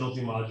be the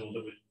tilting module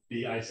that would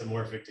be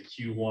isomorphic to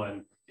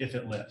Q1 if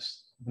it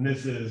lifts. And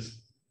this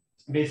is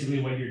basically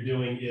what you're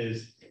doing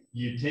is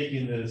you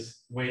taking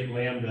this weight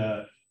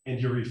lambda and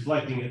you're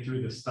reflecting it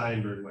through the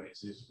Steinberg way.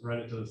 So you just run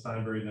it to the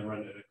Steinberg and then run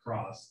it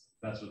across.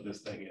 That's what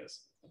this thing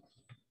is.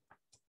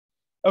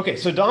 Okay,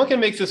 so Donkin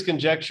makes this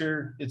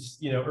conjecture. It's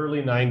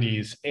early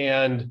 90s,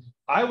 and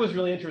I was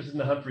really interested in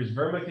the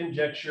Humphreys-Verma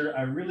conjecture.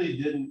 I really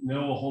didn't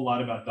know a whole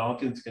lot about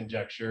Donkin's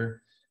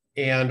conjecture.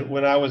 And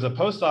when I was a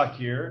postdoc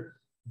here,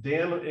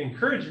 Dan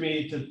encouraged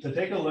me to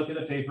take a look at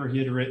a paper he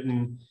had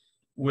written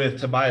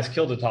with Tobias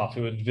Kildertoff,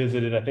 who had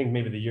visited, I think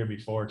maybe the year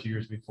before, 2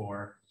 years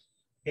before.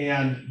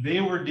 And they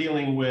were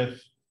dealing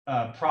with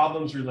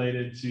problems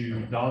related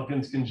to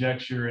Donkin's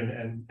conjecture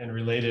and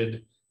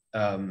related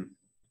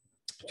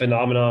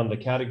phenomenon, the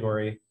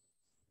category.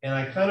 And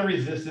I kind of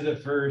resisted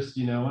at first,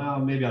 well,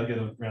 maybe I'll get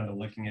around to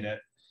looking at it.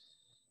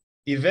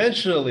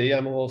 Eventually,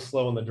 I'm a little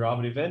slow on the draw,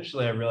 but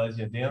eventually I realized,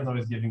 Dan's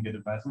always giving good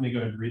advice. Let me go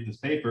ahead and read this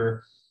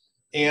paper.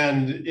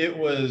 And it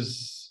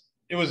was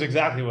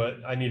exactly what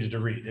I needed to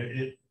read.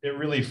 It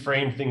really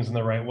framed things in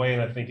the right way.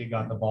 And I think it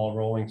got the ball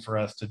rolling for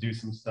us to do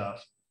some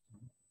stuff.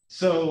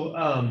 So,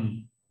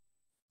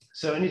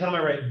 so anytime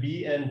I write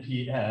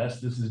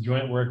BNPS, this is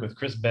joint work with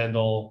Chris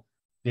Bendel,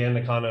 Dan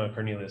Nakano, and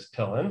Cornelius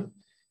Pillen.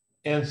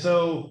 And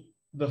so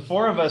the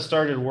four of us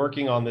started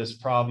working on this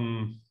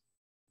problem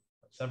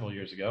several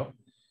years ago.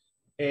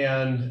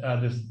 And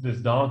this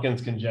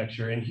Donkin's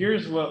conjecture. And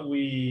here's what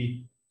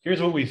we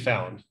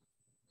found.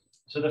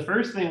 So the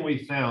first thing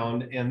we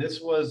found, and this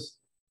was,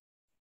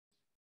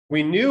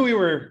 we knew we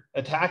were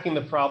attacking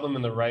the problem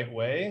in the right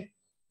way,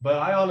 but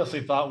I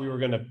honestly thought we were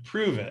going to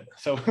prove it.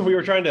 So we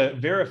were trying to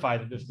verify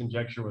that this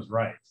conjecture was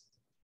right.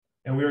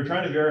 And we were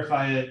trying to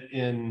verify it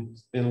in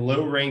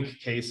low rank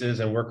cases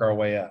and work our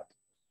way up.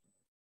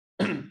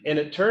 And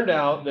it turned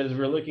out that as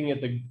we're looking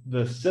at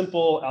the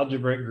simple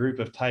algebraic group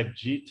of type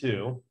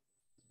G2,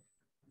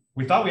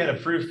 we thought we had a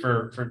proof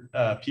for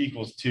p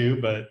equals 2,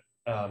 but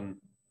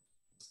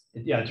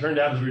it turned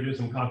out as we were doing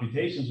some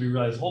computations, we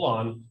realized, hold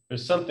on,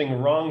 there's something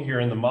wrong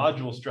here in the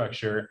module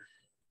structure.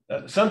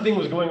 Something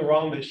was going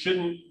wrong that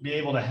shouldn't be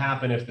able to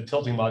happen if the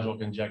tilting module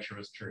conjecture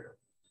was true.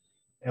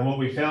 And what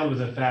we found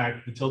was, in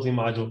fact, the tilting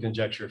module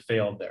conjecture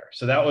failed there.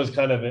 So that was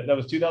kind of it. That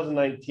was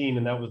 2019,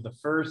 and that was the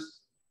first,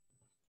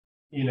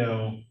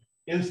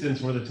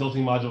 instance where the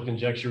tilting module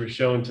conjecture was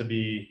shown to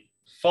be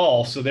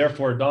false. So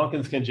therefore,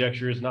 Donkin's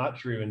conjecture is not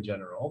true in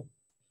general.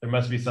 There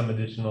must be some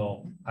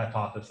additional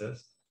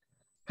hypothesis.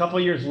 A couple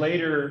of years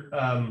later,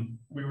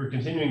 we were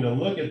continuing to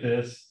look at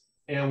this,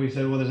 and we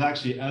said, well, there's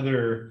actually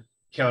other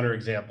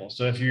counterexamples.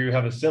 So if you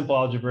have a simple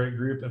algebraic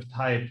group of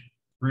type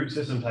root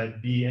system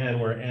type Bn,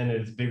 where n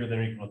is bigger than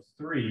or equal to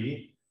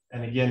 3,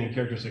 and again in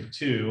characteristic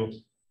 2,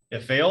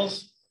 it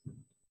fails.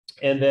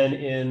 And then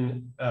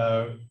in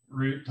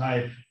root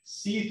type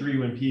C3,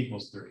 when p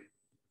equals 3,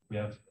 we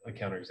have a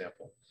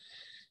counterexample.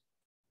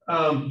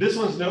 This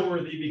one's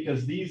noteworthy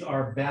because these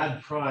are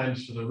bad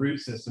primes for the root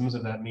systems,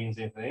 if that means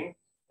anything.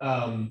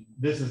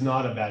 This is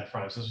not a bad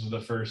prime. So this was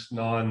the first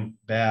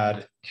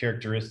non-bad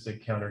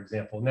characteristic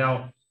counterexample.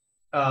 Now,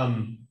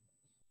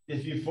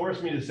 if you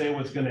force me to say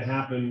what's going to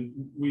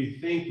happen, we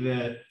think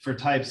that for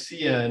type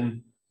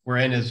Cn, where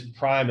n is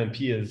prime and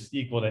p is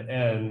equal to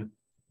n,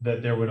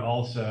 that it would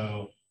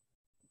also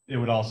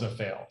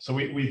fail. So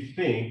we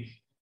think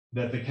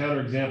that the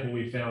counterexample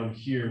we found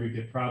here, we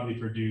could probably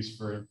produce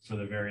for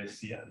the various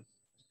Cn,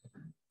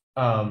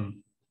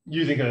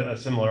 using a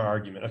similar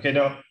argument. Okay,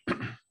 now,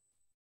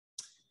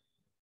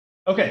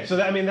 okay, so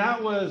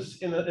that was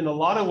in a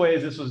lot of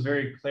ways, this was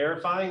very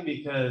clarifying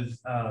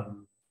because I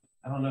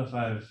don't know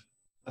if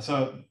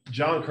so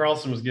John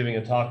Carlson was giving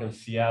a talk in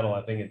Seattle,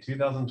 I think in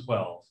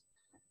 2012,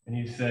 and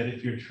he said,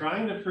 if you're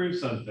trying to prove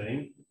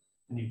something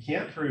and you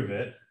can't prove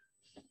it,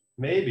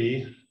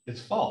 maybe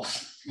it's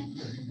false.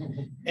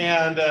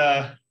 And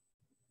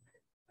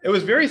it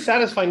was very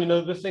satisfying to know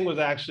this thing was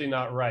actually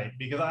not right,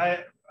 because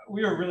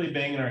we were really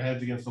banging our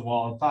heads against the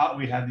wall and thought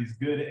we had these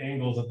good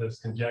angles of this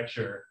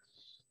conjecture.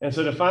 And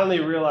so to finally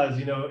realize,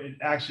 it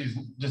actually is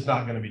just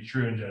not going to be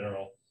true in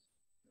general.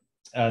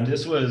 And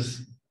this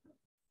was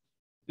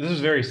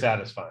very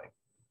satisfying.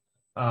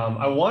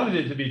 I wanted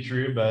it to be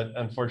true, but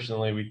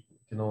unfortunately we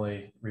can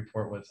only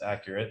report what's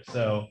accurate.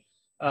 So,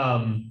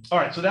 all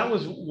right, so that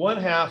was one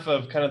half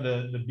of kind of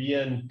the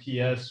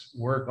BNPS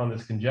work on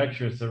this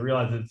conjecture. So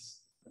realize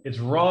it's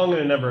wrong in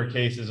a number of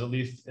cases, at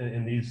least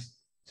in these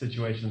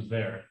situations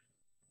there.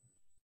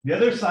 The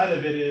other side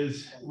of it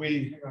is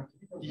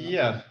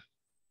yeah.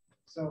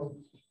 So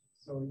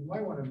you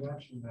might want to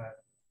mention that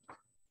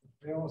it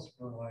fails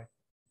for like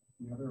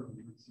the other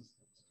root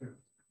systems too,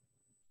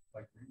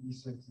 like your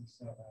E6 and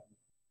 7,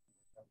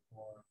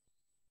 F4.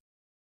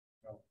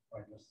 By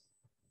just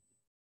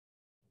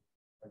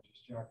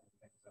jacking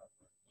things up.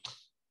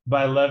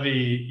 By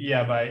Levy,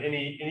 yeah, by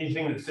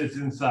anything that sits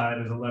inside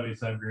is a Levy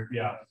subgroup,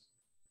 yeah.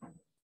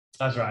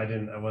 That's right.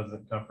 I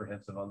wasn't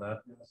comprehensive on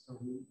that. Yeah, so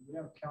we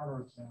have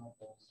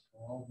counterexamples for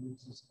all root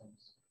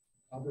systems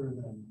other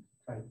than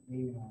type A1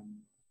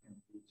 and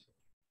B2.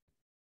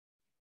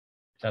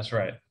 That's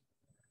right.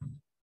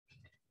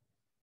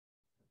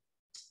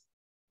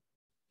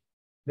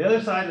 The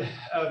other side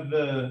of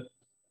the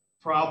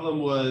problem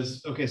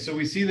was, okay, so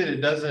we see that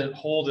it doesn't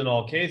hold in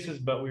all cases,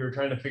 but we were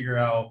trying to figure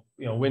out,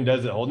 when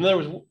does it hold? In other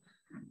words,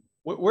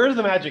 where's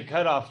the magic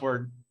cutoff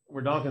where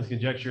Donkin's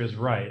conjecture is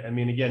right? I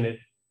mean, again,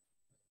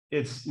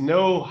 it's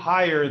no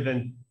higher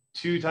than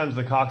 2 times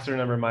the Coxeter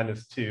number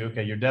minus 2.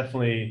 Okay, you're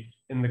definitely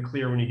in the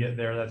clear when you get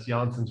there. That's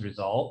Janssen's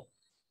result.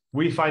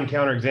 We find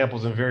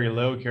counterexamples in very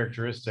low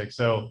characteristics.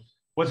 So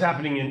what's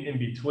happening in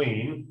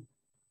between?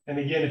 And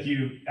again, if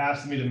you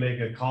asked me to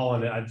make a call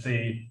on it, I'd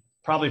say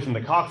probably from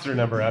the Coxeter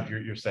number up,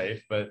 you're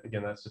safe. But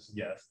again, that's just a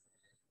guess.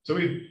 So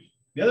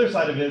the other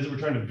side of it is we're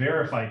trying to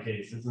verify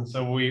cases. And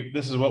so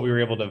this is what we were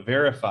able to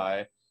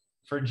verify.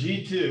 For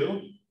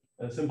G2,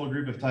 a simple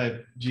group of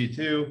type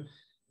G2,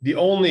 the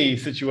only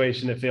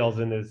situation it fails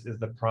in is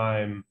the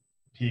prime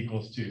P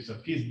equals 2. So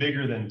if P is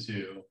bigger than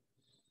 2,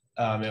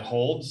 it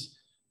holds.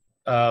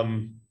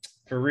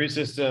 For root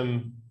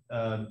system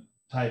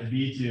type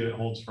B2, it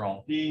holds for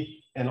all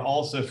P, and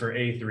also for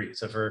A3.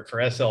 So for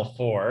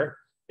SL4,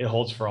 it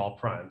holds for all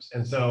primes.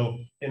 And so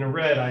in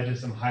red, I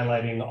just am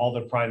highlighting all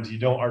the primes you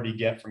don't already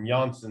get from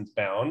Janssen's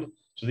bound.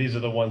 So these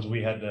are the ones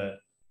we had to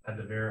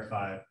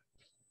verify.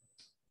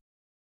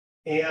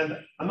 And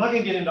I'm not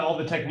going to get into all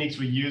the techniques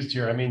we used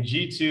here. I mean,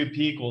 G2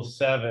 P equals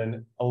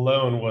 7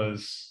 alone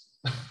was,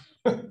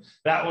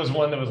 that was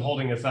one that was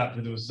holding us up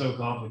because it was so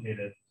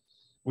complicated.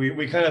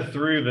 We kind of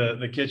threw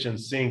the kitchen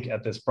sink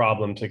at this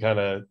problem to kind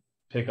of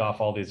pick off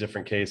all these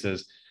different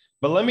cases.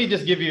 But let me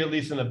just give you, at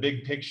least in a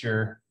big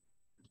picture,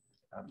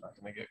 I'm not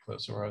going to get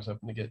close to where I was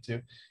hoping to get to.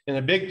 In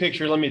a big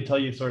picture, let me tell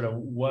you sort of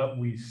what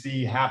we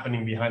see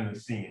happening behind the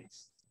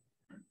scenes.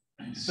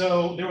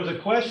 So there was a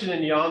question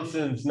in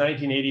Janssen's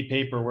 1980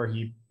 paper where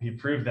he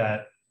proved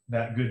that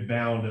good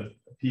bound of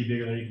P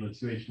bigger than or equal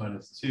to 2H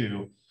minus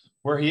 2,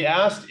 where he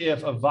asked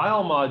if a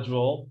vial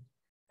module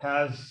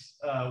has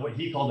what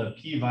he called a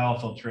p-vial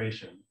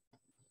filtration.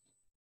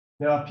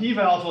 Now, a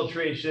p-vial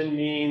filtration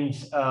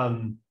means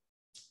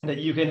that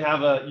you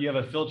have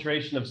a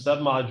filtration of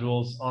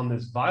submodules on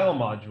this vial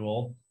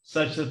module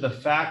such that the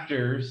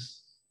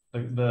factors,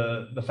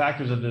 the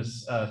factors of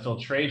this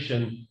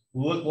filtration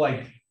look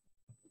like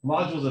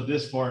modules of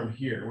this form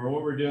here, where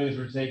what we're doing is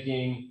we're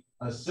taking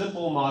a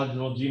simple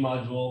module, G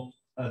module,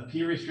 a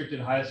p-restricted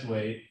highest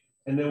weight,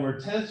 and then we're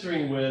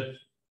tensoring with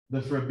the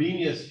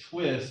Frobenius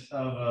twist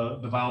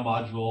of the vial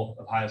module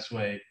of highest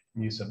weight,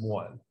 mu sub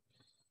 1.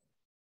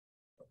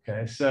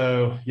 Okay,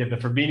 so you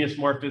have the Frobenius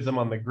morphism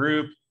on the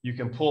group. You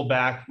can pull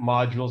back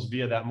modules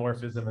via that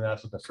morphism, and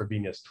that's what the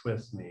Frobenius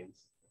twist means.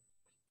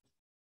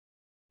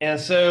 And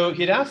so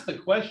he'd asked the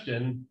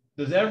question,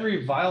 does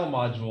every vial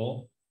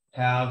module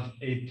have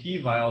a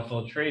p-vial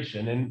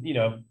filtration? And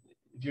if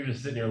you're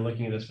just sitting here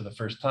looking at this for the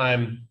first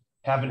time,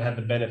 haven't had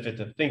the benefit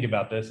to think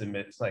about this, and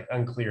it's like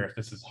unclear if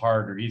this is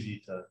hard or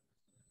easy to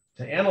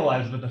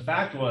analyze, but the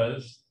fact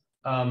was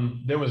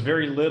there was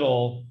very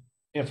little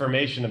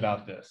information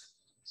about this.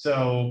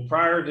 So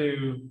prior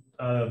to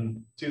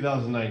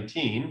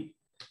 2019,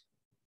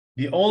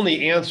 the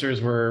only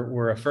answers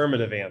were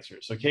affirmative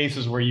answers. So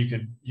cases where you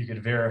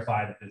could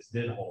verify that this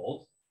did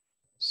hold.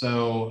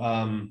 So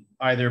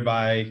either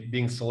by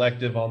being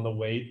selective on the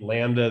weight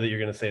lambda that you're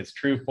going to say it's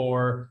true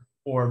for,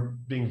 or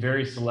being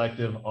very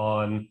selective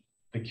on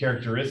the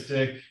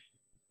characteristic.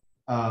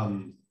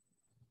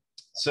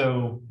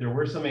 So there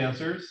were some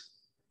answers.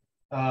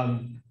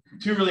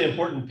 2 really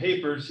important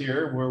papers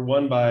here were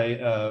one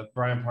by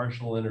Brian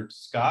Parshall and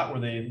Scott, where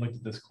they looked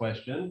at this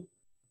question.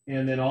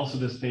 And then also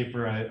this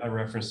paper I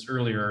referenced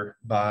earlier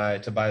by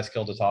Tobias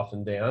Geldertoft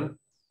and Dan.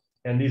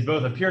 And these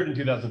both appeared in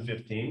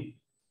 2015.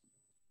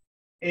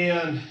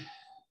 And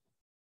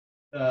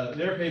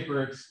their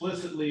paper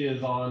explicitly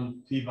is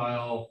on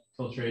p-vial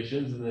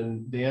filtrations. And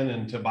then Dan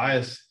and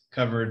Tobias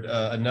covered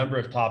a number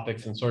of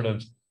topics and sort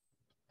of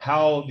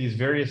how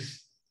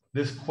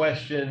this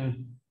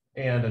question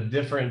and a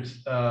different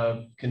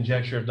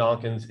conjecture of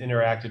Donkin's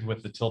interacted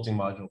with the tilting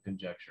module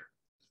conjecture.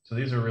 So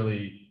these are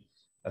really,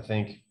 I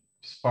think,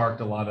 sparked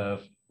a lot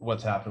of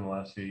what's happened in the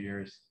last few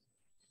years.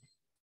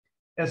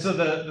 And so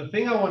the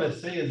thing I want to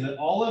say is that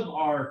all of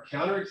our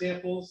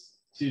counterexamples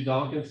to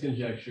Donkin's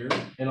conjecture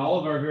and all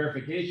of our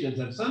verifications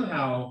have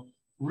somehow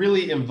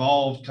really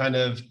involved kind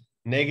of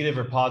negative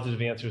or positive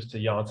answers to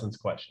Janssen's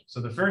question. So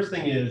the first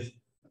thing is,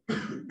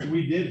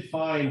 we did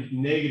find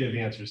negative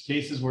answers,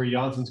 cases where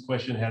Janssen's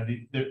question had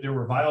there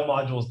were vial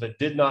modules that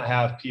did not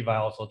have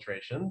p-vial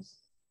filtrations.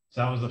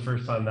 So that was the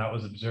first time that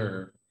was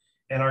observed.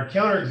 And our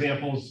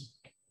counterexamples,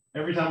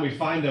 every time we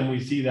find them,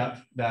 we see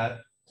that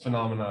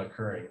phenomena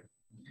occurring.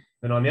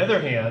 Then on the other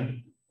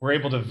hand, we're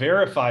able to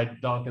verify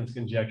Donkin's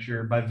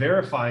conjecture by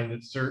verifying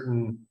that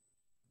certain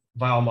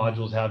vial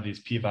modules have these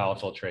p-vial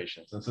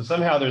filtrations. And so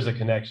somehow there's a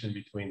connection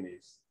between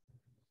these.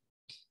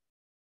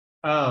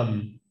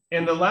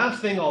 And the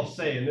last thing I'll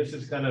say, and this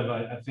is kind of,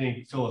 I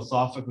think,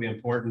 philosophically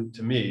important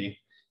to me,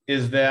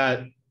 is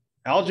that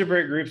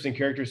algebraic groups in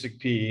characteristic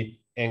P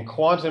and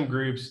quantum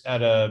groups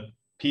at a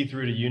P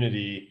through to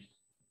unity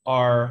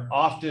are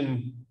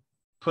often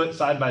put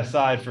side by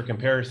side for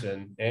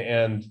comparison.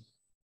 And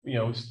you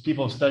know,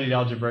 people have studied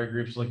algebraic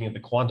groups looking at the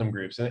quantum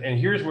groups. And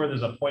here's where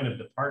there's a point of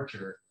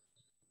departure.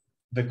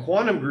 The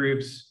quantum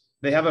groups,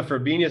 they have a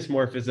Frobenius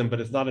morphism,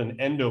 but it's not an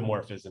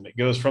endomorphism. It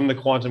goes from the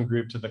quantum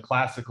group to the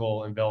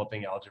classical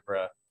enveloping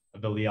algebra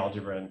of the Lie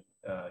algebra and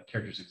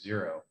characteristic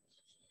 0.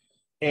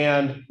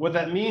 And what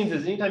that means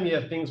is anytime you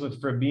have things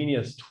with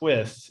Frobenius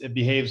twists, it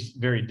behaves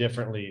very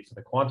differently for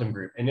the quantum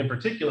group. And in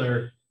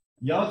particular,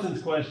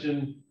 Janssen's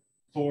question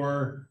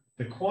for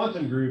the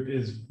quantum group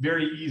is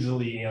very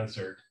easily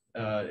answered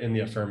in the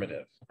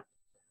affirmative.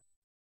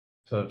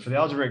 So for the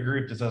algebraic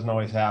group, this doesn't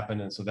always happen.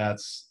 And so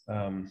that's,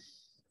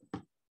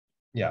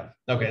 yeah.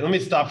 Okay, let me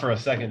stop for a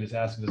second, just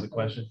ask if there's a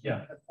question.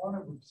 Yeah. At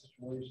quantum group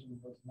situation,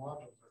 those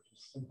modules are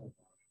just simple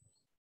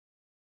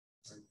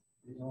modules. Right?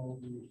 They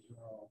don't use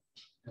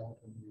delta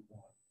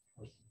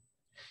mu1.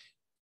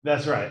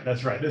 That's right.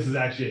 That's right. This is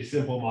actually a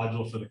simple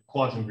module for the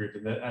quantum group,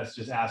 and that's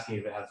just asking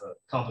if it has a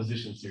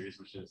composition series,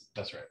 which is,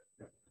 that's right.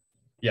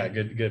 Yeah,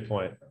 good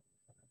point.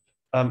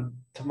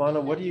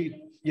 Tamana, what do you,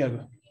 yeah.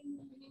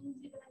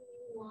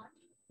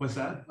 What's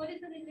that? What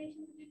is the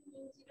relation between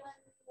mu0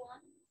 and mu1?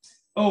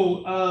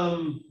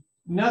 Oh,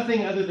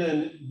 nothing other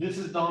than this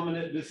is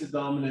dominant,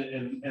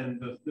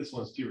 and this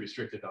one's pure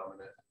restricted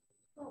dominant.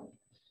 Oh.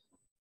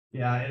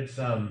 Yeah, it's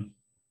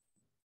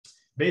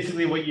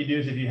basically what you do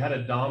is if you had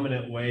a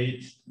dominant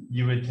weight,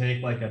 you would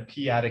take like a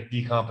p-adic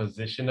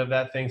decomposition of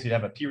that thing. So you'd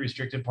have a p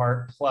restricted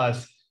part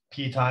plus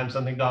p times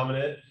something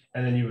dominant,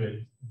 and then you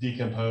would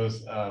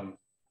decompose.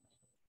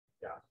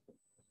 Yeah.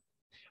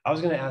 I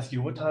was going to ask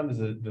you, what time is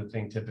the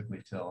thing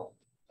typically till?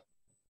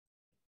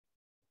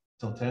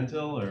 Till 10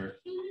 till or?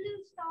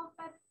 Usually stop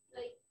at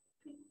like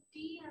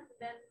 50 and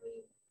then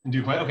we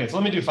Do quite okay. So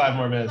let me do 5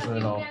 more minutes and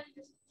then I'll.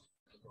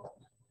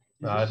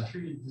 Is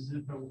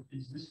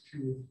this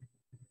true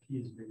if p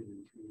is bigger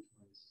than 2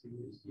 times 2?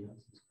 Is the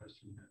answer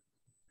question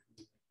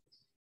that?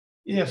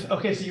 If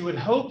okay, so you would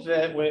hope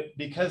that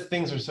because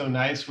things are so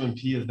nice when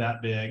p is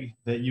that big,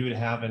 that you would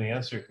have an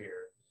answer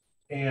here.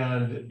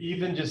 And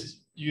even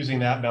just using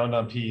that bound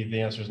on p,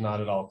 the answer is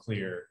not at all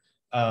clear.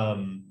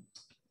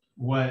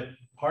 What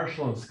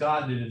Partial and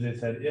Scott did is they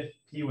said if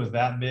p was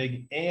that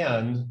big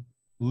and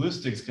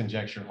Lustig's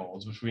conjecture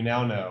holds, which we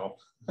now know,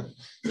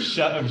 which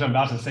I'm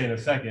about to say in a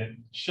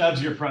second,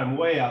 shoves your prime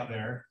way out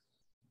there,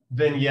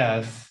 then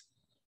yes.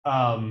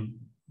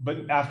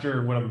 But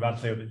after what I'm about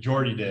to say, what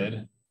Jordy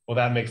did, well,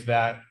 that makes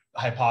that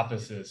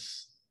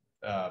hypothesis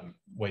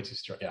way too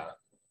strong. Yeah.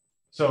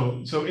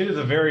 So it is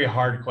a very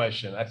hard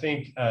question. I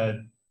think, I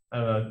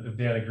don't know if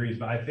Dan agrees,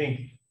 but I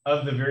think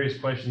of the various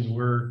questions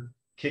we're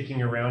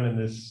kicking around in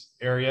this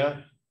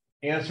area,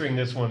 answering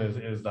this one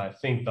is I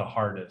think the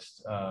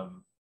hardest,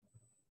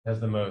 has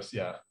the most,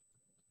 yeah.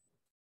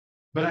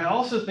 But I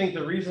also think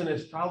the reason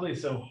it's probably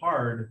so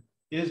hard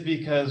is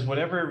because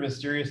whatever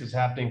mysterious is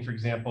happening, for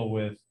example,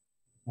 with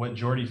what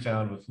Jordy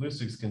found with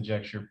Lustig's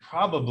conjecture,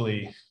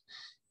 probably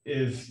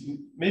is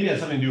maybe has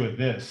something to do with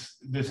this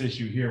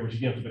issue here, which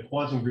again, for the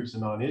quantum group's a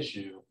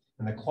non-issue.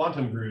 And the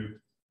quantum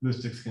group,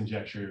 Lustig's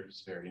conjecture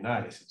is very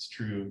nice. It's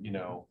true, you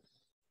know,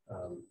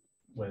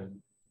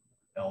 when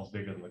L is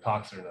bigger than the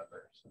Coxeter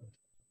number. So.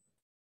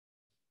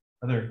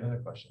 Other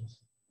questions?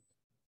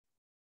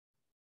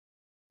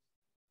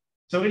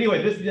 So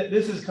anyway,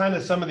 this is kind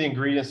of some of the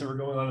ingredients that were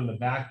going on in the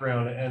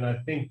background, and I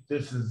think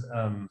this is,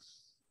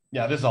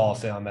 yeah, this is all I'll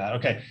say on that.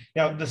 Okay,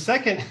 now the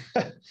second,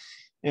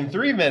 in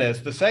 3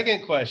 minutes, the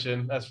second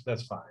question,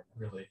 that's fine,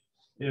 really,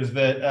 is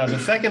that the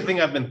second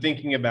thing I've been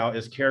thinking about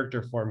is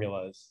character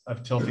formulas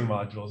of tilting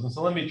modules. And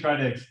so let me try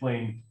to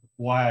explain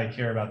why I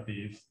care about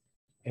these.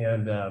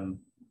 And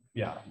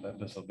yeah,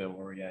 this will be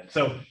where we get.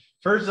 So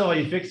first of all,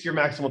 you fix your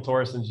maximal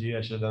torus in G.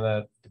 I should have done that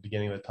at the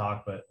beginning of the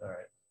talk, but all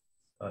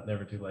right,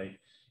 never too late.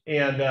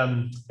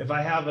 And if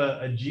I have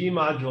a G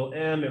module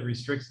M, it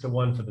restricts to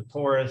 1 for the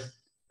torus.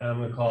 And I'm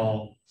going to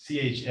call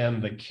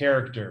CHM the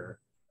character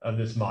of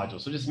this module.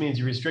 So it just means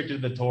you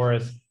restricted the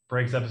torus,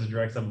 breaks up as a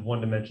direct sum of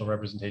one-dimensional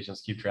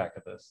representations. Keep track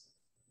of this.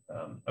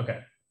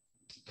 Okay.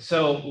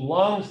 So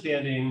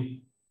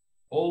long-standing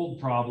old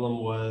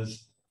problem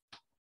was,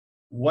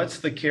 what's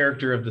the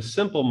character of the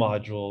simple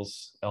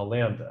modules L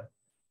lambda?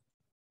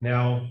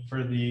 Now,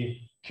 for the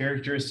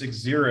characteristic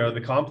 0,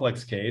 the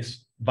complex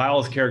case,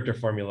 Weil's character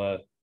formula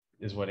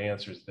is what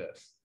answers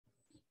this.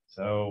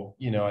 So,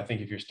 you know, I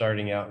think if you're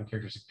starting out in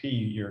characteristic P,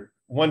 you're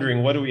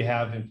wondering, what do we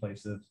have in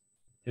place of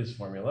his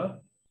formula?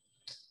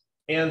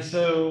 And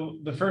so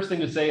the first thing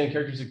to say in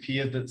characteristic P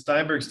is that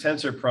Steinberg's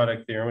tensor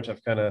product theorem, which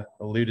I've kind of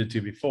alluded to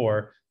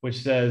before,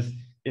 which says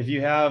if you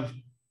have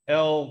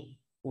L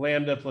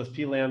lambda plus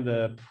P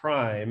lambda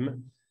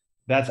prime,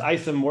 that's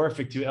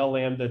isomorphic to L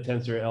lambda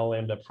tensor L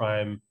lambda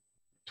prime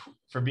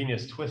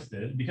Frobenius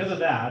twisted. Because of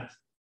that,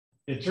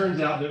 it turns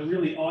out that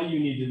really all you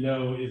need to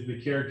know is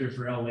the character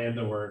for L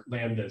lambda where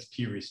lambda is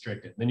P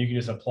restricted. Then you can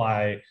just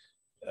apply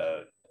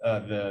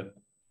the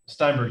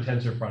Steinberg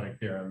tensor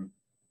product theorem,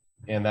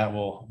 and that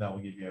will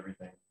give you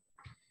everything.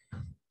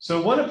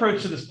 So one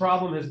approach to this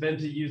problem has been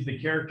to use the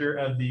character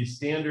of the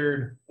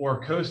standard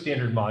or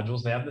co-standard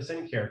modules. They have the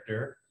same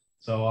character.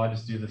 So I'll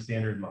just do the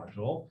standard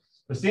module.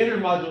 The standard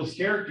module's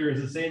character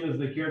is the same as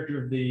the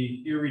character of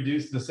the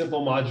the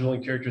simple module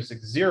in characteristic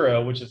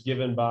 0, which is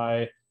given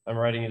by, I'm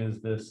writing it as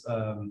this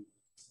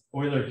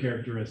Euler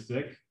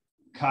characteristic,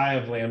 chi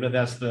of lambda.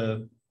 That's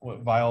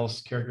what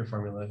Weil's character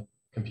formula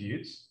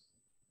computes.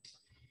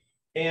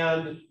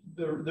 And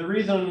the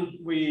reason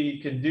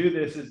we can do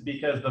this is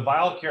because the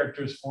Weil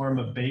characters form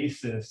a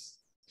basis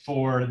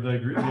for the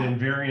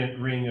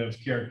invariant ring of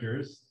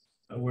characters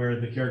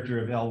where the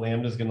character of L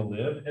lambda is going to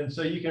live. And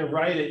so you can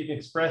write it, you can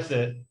express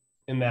it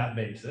in that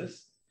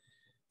basis.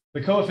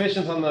 The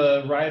coefficients on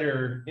the right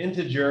are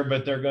integer,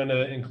 but they're going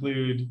to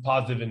include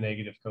positive and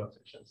negative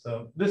coefficients.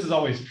 So this is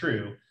always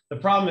true. The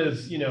problem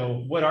is,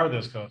 what are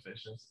those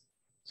coefficients?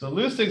 So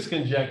Lustig's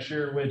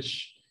conjecture,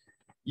 which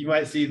you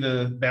might see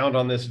the bound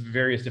on this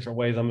various different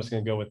ways. I'm just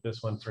going to go with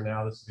this one for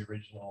now. This is the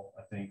original,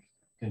 I think,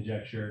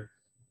 conjecture,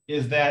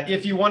 is that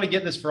if you want to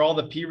get this for all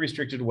the p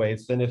restricted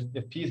weights, then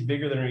if p is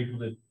bigger than or equal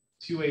to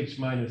 2h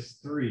minus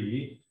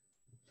 3,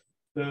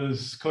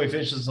 those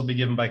coefficients will be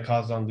given by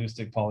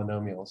Kazan-Lustig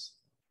polynomials,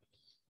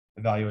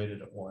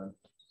 evaluated at 1,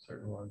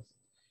 certain ones.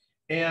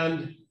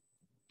 And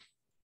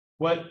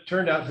what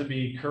turned out to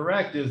be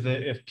correct is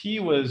that if p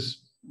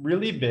was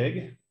really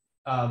big,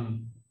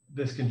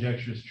 this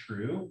conjecture is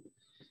true.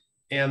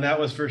 And that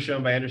was first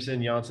shown by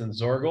Anderson, Janssen,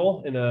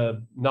 Zorgel in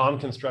a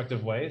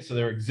non-constructive way. So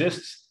there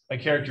exists a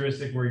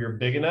characteristic where you're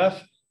big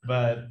enough,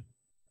 but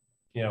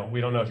we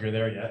don't know if you're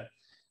there yet.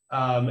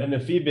 And the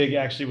phi big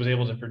actually was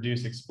able to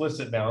produce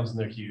explicit bounds, and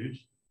they're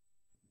huge.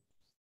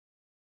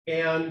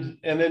 And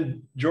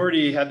then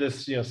Geordie had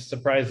this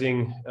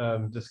surprising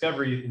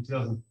discovery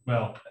in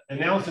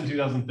announced in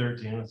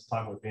 2013. Let's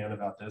talk with Dan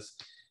about this.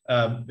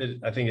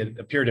 I think it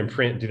appeared in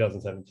print in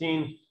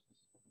 2017.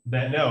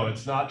 That no,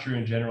 it's not true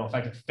in general. In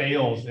fact, it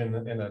fails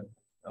in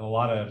a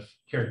lot of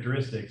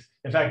characteristics.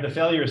 In fact, the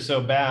failure is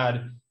so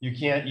bad, you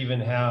can't even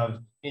have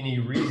any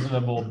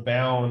reasonable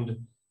bound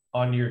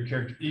on your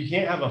character. You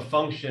can't have a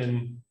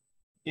function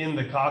in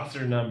the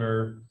Coxeter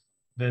number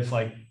that's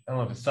like, I don't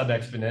know if it's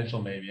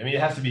sub-exponential maybe. I mean, it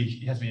has to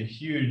be a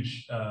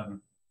huge, the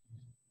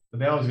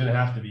bound is going to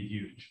have to be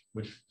huge,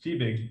 which phi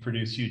big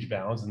produce huge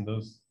bounds, and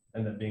those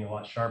end up being a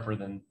lot sharper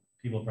than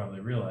people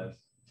probably realize.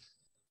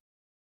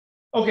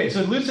 Okay,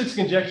 so Lustig's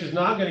conjecture is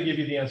not going to give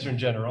you the answer in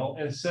general.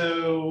 And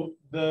so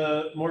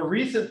the more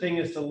recent thing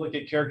is to look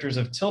at characters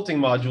of tilting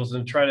modules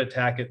and try to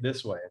attack it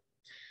this way.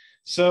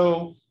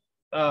 So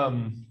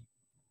I'm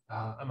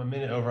a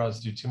minute over. I'll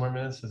just do 2 more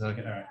minutes. Is that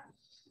okay? All right.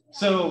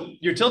 So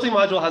your tilting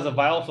module has a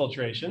Weil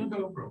filtration.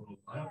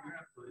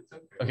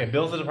 Okay,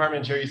 Bill's the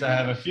department chair. So I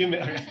have a few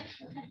minutes.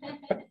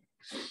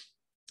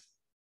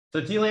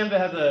 So T lambda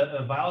has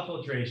a Weil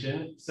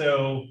filtration.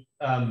 So,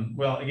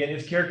 again,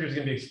 its character is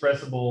going to be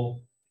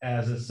expressible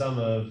as a sum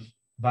of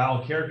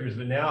Weil characters,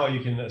 but now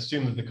you can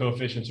assume that the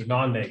coefficients are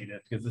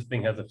non-negative because this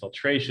thing has a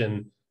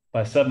filtration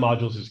by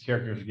submodules whose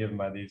characters are given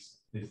by these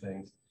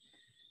things.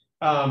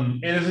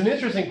 And it's an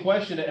interesting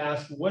question to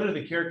ask, what are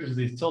the characters of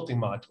these tilting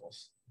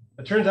modules?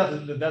 It turns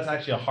out that that's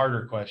actually a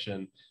harder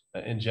question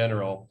in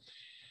general.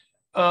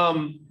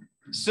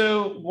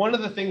 So one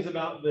of the things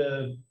about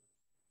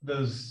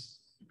those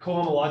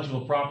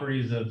cohomological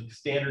properties of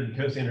standard and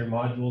costandard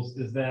modules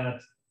is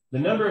that the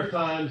number of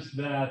times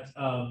that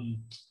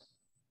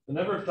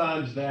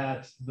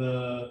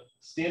the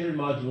standard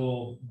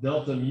module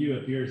delta mu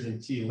appears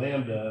in T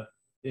lambda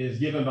is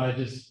given by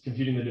just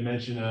computing the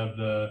dimension of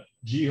the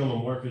G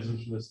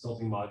homomorphisms from this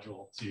tilting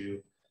module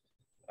to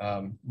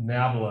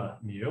nabla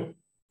mu.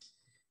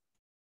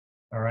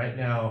 All right,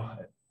 now,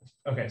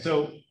 okay,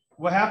 so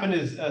what happened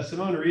is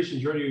Simone Risch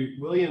and Jordy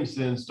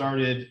Williamson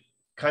started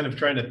kind of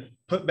trying to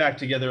put back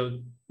together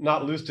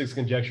not Lustig's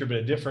conjecture, but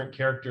a different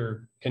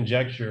character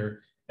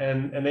conjecture.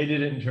 And they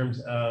did it in terms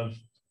of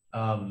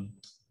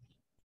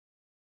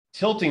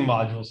tilting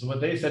modules. So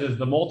what they said is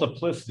the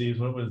multiplicities,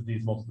 what was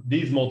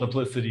these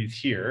multiplicities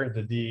here,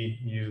 the d,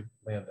 u,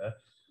 lambda,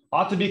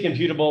 ought to be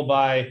computable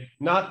by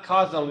not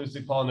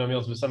Kazan-Lustig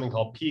polynomials, but something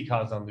called p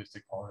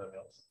Kazan-Lustig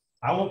polynomials.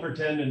 I won't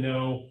pretend to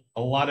know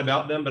a lot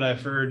about them, but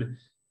I've heard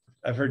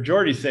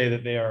Jordy say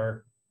that they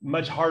are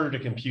much harder to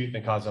compute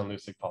than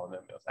Kazan-Lustig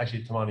polynomials.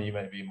 Actually, Tamani, you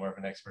might be more of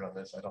an expert on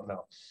this. I don't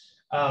know.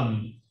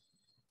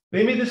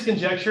 They made this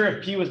conjecture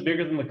if p was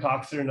bigger than the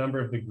Coxeter number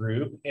of the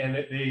group, and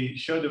they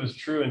showed it was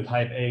true in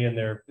type A in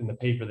the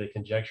paper. They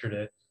conjectured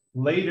it.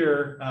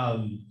 Later,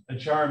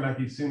 Achar,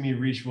 Mathisumi,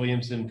 Risch,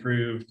 Williamson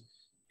proved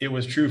it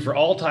was true for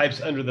all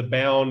types under the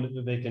bound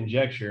that they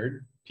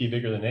conjectured, p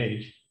bigger than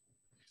h.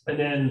 And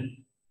then,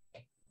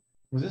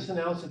 was this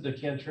announced at the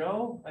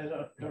Cantrell? I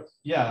don't.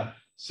 Yeah.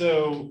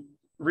 So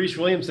Risch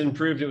Williamson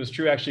proved it was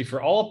true actually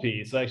for all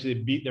p. So actually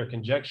it beat their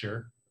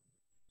conjecture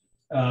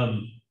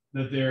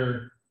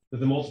that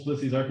the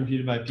multiplicities are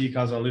computed by p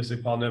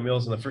Kazan-Lustig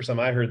polynomials. And the first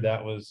time I heard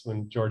that was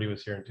when Jordy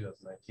was here in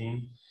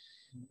 2019.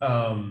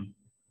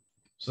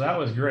 So that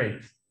was great.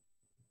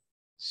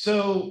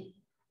 So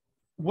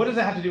what does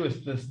that have to do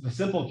with the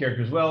simple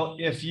characters? Well,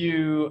 if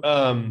you,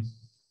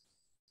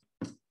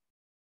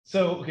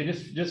 So, okay,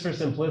 just for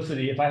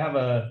simplicity, if I have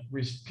a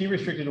p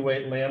restricted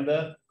weight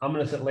lambda, I'm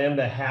going to set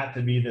lambda hat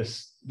to be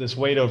this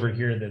weight over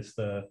here. That's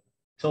the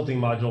tilting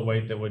module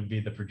weight that would be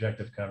the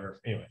projective cover.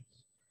 Anyway,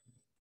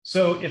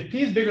 so if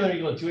p is bigger than or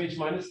equal to 2h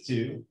minus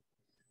 2,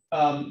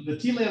 the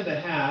T lambda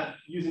hat,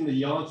 using the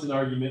Janssen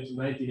argument from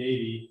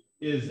 1980,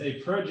 is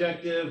a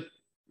projective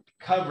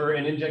cover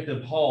and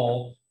injective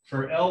hull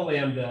for L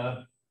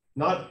lambda,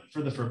 not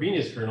for the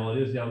Frobenius kernel, it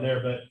is down there,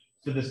 but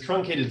for this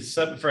truncated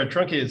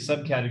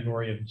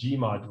subcategory of G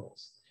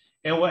modules.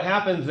 And what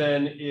happens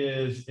then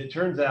is it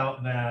turns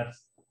out that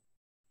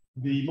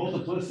the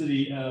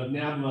multiplicity of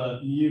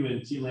nabla mu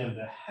and T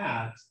lambda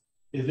hat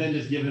is then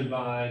just given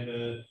by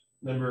the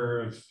number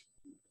of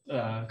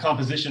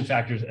composition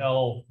factors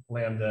L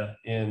lambda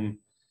in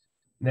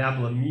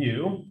nabla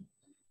mu.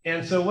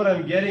 And so what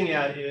I'm getting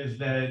at is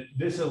that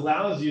this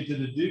allows you to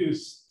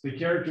deduce the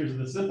characters of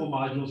the simple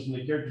modules from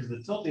the characters of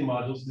the tilting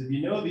modules. If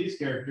you know these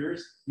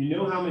characters, you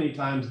know how many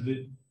times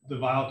the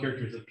Weyl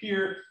characters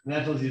appear, and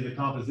that tells you the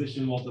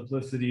composition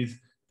multiplicities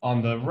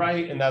on the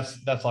right, and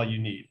that's all you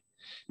need.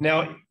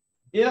 Now,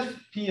 if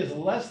p is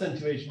less than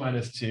 2h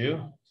minus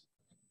 2,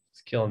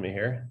 it's killing me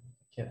here.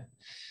 Can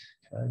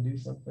I do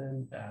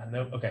something?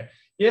 Nope. Okay.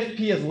 If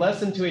p is less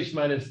than 2h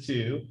minus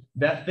 2,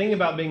 that thing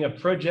about being a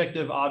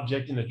projective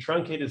object in a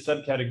truncated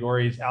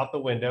subcategory is out the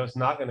window. It's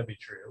not going to be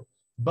true.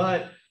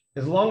 But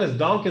as long as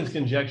Donkin's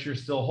conjecture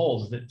still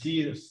holds that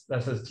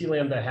that says T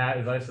lambda hat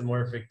is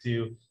isomorphic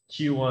to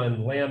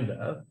Q1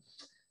 lambda,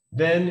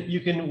 then you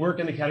can work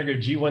in the category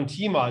of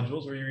G1T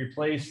modules where you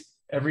replace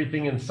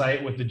everything in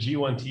sight with the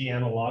G1T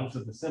analogs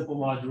of the simple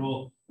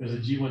module. There's a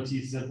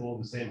G1T simple,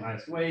 the same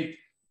highest weight.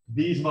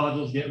 These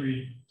modules get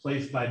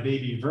replaced by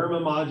baby Verma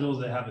modules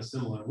that have a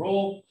similar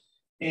role.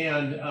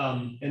 And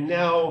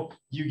now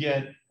you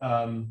get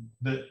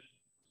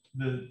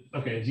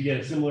you get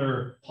a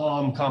similar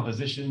Palm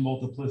composition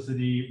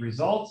multiplicity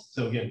results.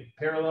 So again,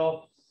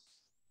 parallel.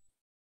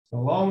 The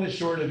long and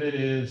short of it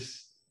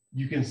is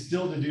you can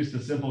still deduce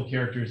the simple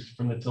characters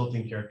from the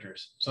tilting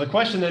characters. So the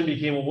question then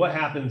became, well, what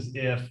happens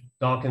if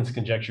Donkin's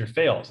conjecture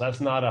fails?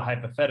 That's not a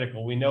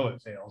hypothetical. We know it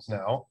fails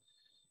now.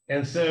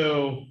 And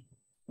so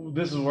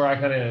this is where I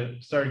kind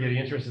of started getting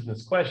interested in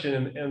this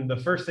question. And the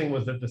first thing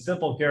was that the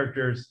simple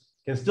characters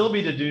can still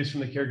be deduced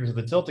from the characters of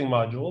the tilting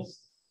modules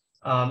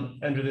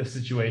under this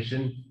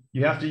situation.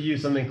 You have to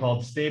use something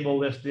called stable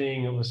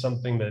lifting. It was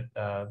something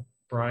that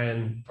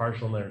Brian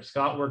Parshall and Leonard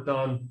Scott worked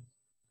on.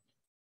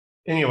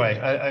 Anyway,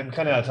 I'm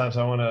kind of out of time,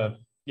 so I want to,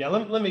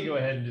 let me go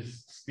ahead and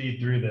just speed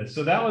through this.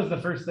 So that was the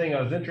first thing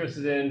I was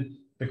interested in.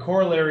 The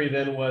corollary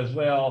then was,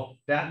 well,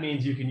 that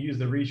means you can use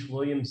the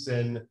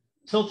Riesch-Williamson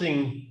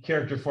tilting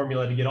character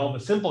formula to get all the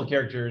simple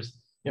characters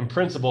in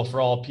principle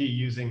for all p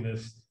using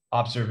this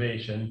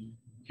observation.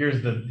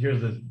 Here's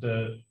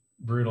the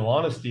brutal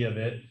honesty of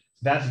it.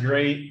 That's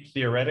great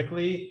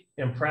theoretically.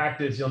 In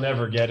practice, you'll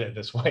never get it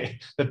this way.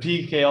 The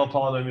pKl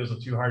polynomials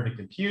are too hard to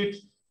compute.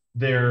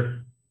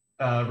 They're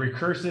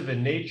recursive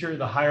in nature.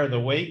 The higher the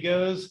weight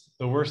goes,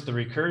 the worse the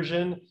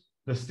recursion.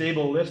 The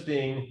stable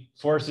lifting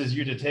forces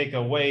you to take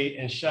a weight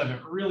and shove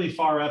it really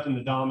far up in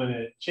the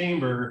dominant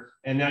chamber,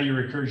 and now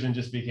your recursion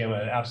just became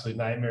an absolute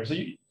nightmare. So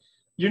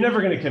you're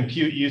never going to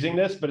compute using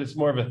this, but it's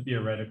more of a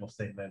theoretical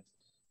statement.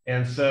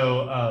 And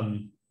so,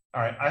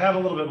 all right, I have a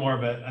little bit more,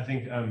 but I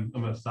think I'm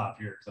going to stop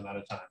here because I'm out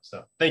of time.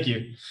 So thank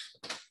you.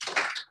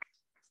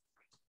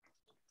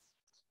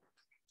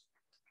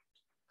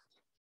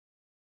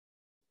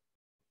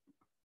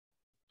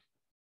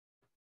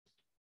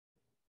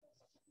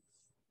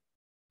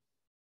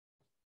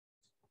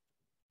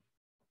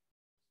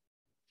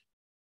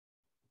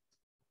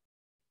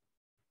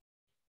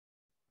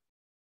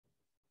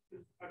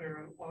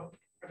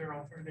 Are there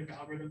alternative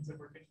algorithms that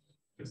work in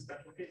just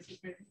special cases,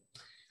 maybe?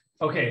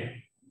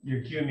 Okay,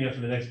 you're queuing me up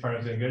for the next part. I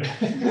was going to go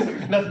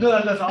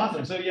to. That's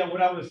awesome. So yeah,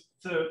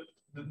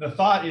 the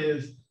thought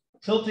is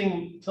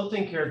tilting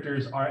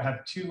characters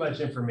have too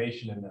much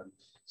information in them.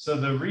 So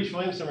the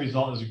Riesch-Williamson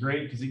result is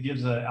great because it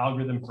gives an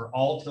algorithm for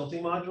all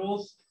tilting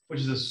modules, which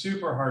is a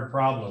super hard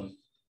problem.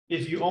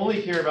 If you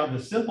only care about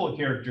the simple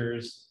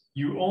characters,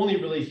 you only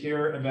really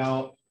care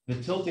about the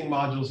tilting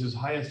modules whose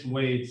highest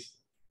weights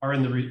are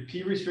in the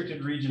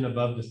p-restricted region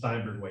above the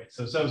Steinberg weight.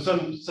 So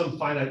some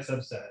finite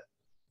subset.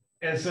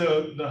 And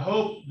so the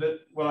hope that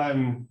what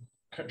I'm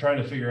trying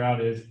to figure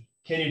out is,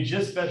 can you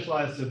just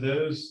specialize to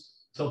those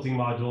tilting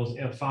modules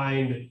and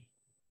find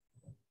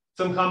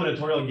some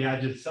combinatorial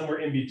gadgets somewhere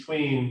in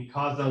between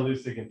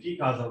Kazan-Lussig and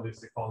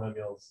p-Kazan-Lussig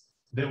polynomials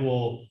that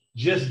will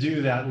just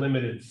do that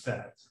limited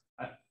set?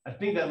 I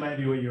think that might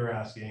be what you were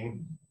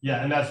asking.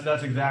 Yeah, and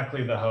that's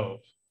exactly the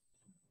hope.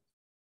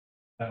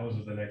 That was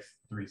what the next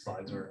 3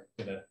 slides we're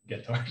going to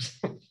get towards.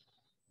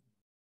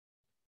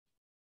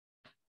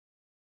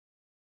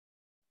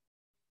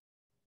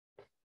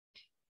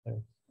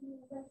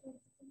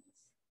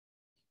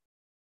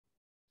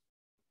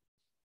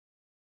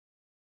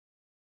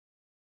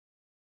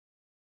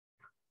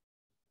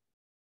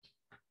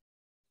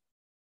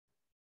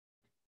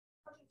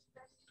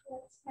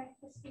 Let's thank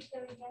the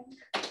speaker again.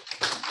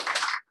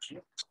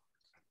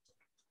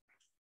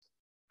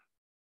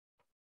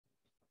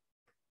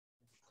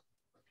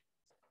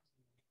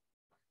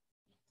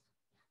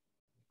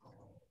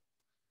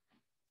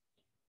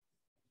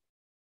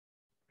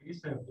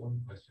 guess I have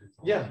one question.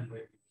 It's Yeah.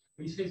 like,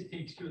 when you say it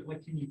takes you,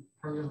 like, can you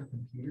program a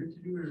computer to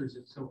do it, or is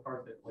it so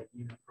hard that like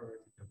even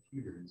programming a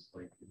computer is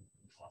like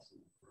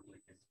impossible for like?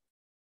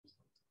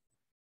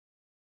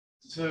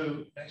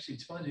 So actually,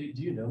 Sobaje,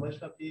 do you know much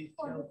about P?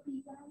 For the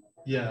P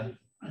parameter. Yeah.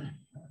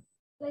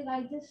 Like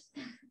I just,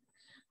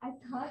 I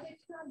thought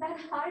it's not that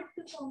hard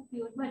to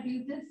compute, but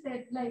you just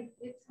said like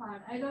it's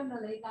hard. I don't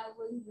know, like I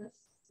was just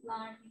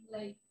learning,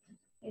 like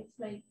it's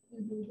like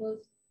you do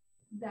those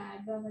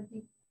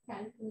diagrammatic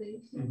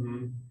calculations.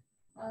 Mm-hmm.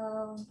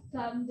 So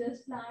I'm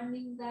just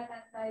learning that,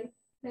 and I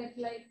felt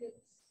like it's,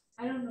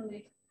 I don't know,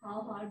 like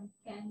how hard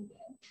it can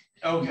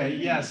get. Okay,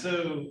 yeah.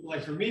 So,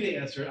 like for me to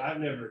answer, I've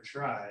never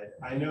tried.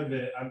 I know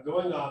that I'm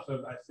going off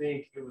of, I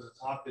think it was a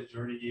talk that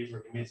Jordy gave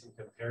where he made some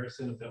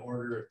comparison of the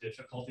order of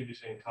difficulty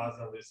between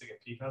cosmologist and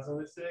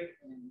P-cosmologist.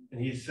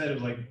 And he said it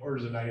was like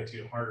orders of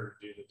magnitude harder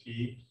to do the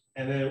P.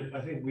 And then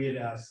I think we had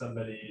asked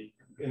somebody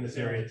in this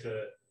area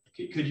to,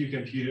 could you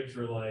compute it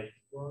for like,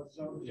 Well,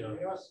 so Yeah.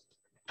 we asked,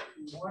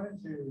 we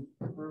wanted to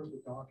prove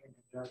the docking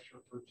conjecture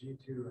for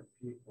G2 and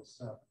P equals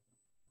 7.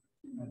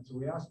 And so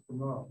we asked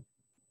Promote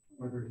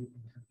whether he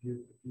can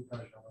compute the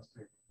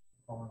P-cosmologist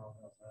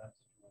polynomial for that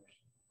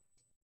situation.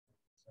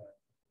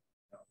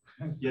 So,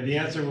 no. yeah, the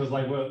answer was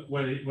like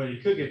what he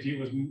could compute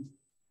was going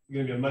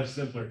to be a much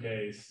simpler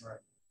case. Right.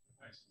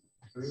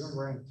 So even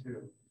rank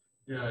 2.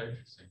 Yeah,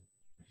 interesting.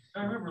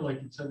 I remember like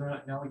so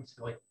now like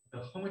so like the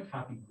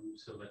homotopy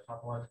groups of the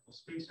topological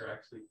space are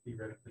actually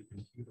theoretically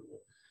computable.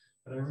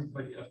 But I remember,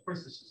 but of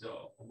course this is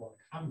a long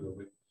time ago.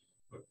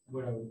 But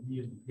what I would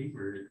read in the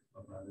paper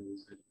about it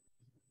is that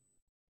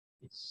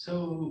it's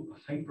so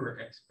hyper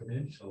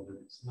exponential that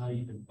it's not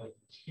even like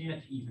you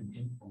can't even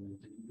implement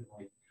it even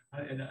like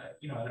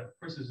you know, of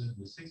course this is in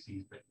the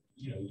 60s, but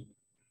you know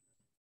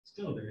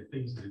still there are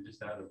things that are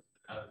just out of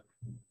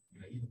you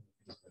know, even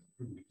things that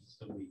prove it can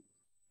still be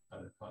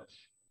out of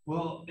touch.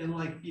 Well, and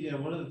like, you know,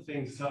 one of the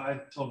things, so I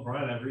told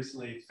Brian, I've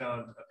recently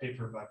found a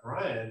paper by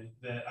Brian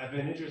that I've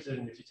been interested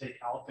in. If you take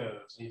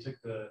alcoves and you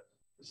took the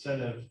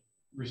set of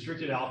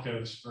restricted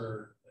alcoves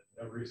for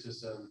a root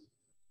system,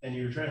 and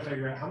you were trying to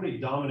figure out how many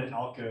dominant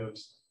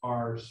alcoves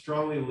are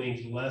strongly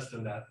linked less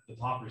than that, the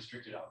top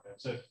restricted alcove.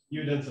 So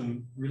you've done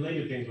some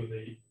related things with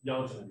the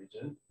Janssen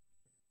region.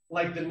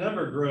 Like the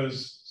number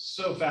grows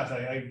so fast.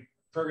 I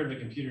programmed the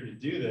computer to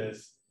do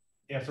this.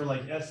 And for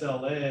like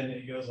SLN,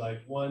 it goes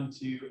like 1,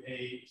 2,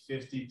 8,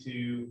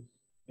 52,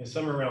 and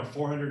somewhere around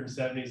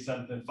 470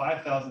 something,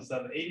 5,000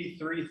 something,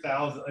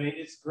 83,000. I mean,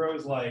 it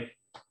grows like,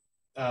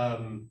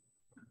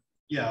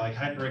 yeah, like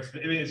hyper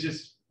exponential. I mean, it's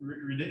just,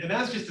 and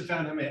that's just to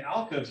find how many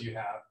alcoves you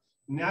have.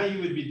 Now you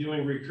would be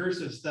doing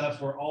recursive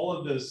stuff where all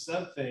of those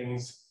sub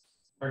things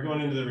are going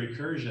into the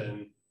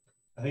recursion.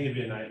 I think it'd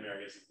be a nightmare,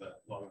 I guess, is the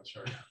long and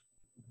short.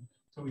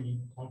 So we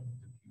need quantum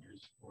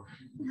computers for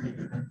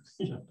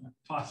Yeah,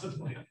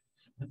 possibly.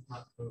 that's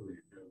not totally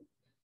a joke.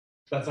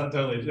 That's not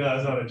totally, no,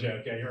 that's not a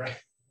joke. Yeah, you're right.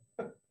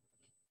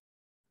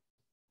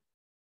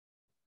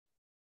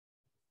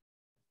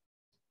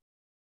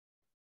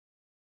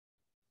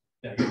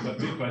 Yeah,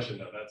 good question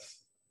though. That's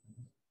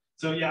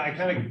so yeah, I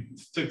kind of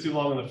took too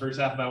long in the first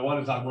half, but I want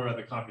to talk more about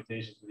the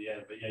computations at the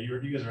end. But yeah,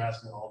 you guys are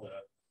asking all the,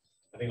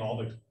 I think all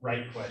the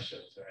right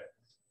questions, right?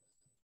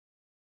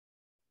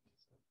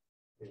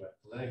 Anyway,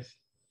 thanks.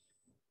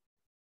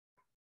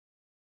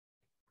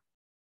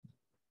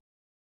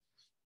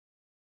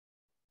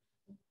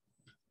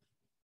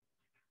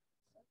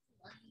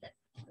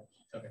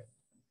 Okay.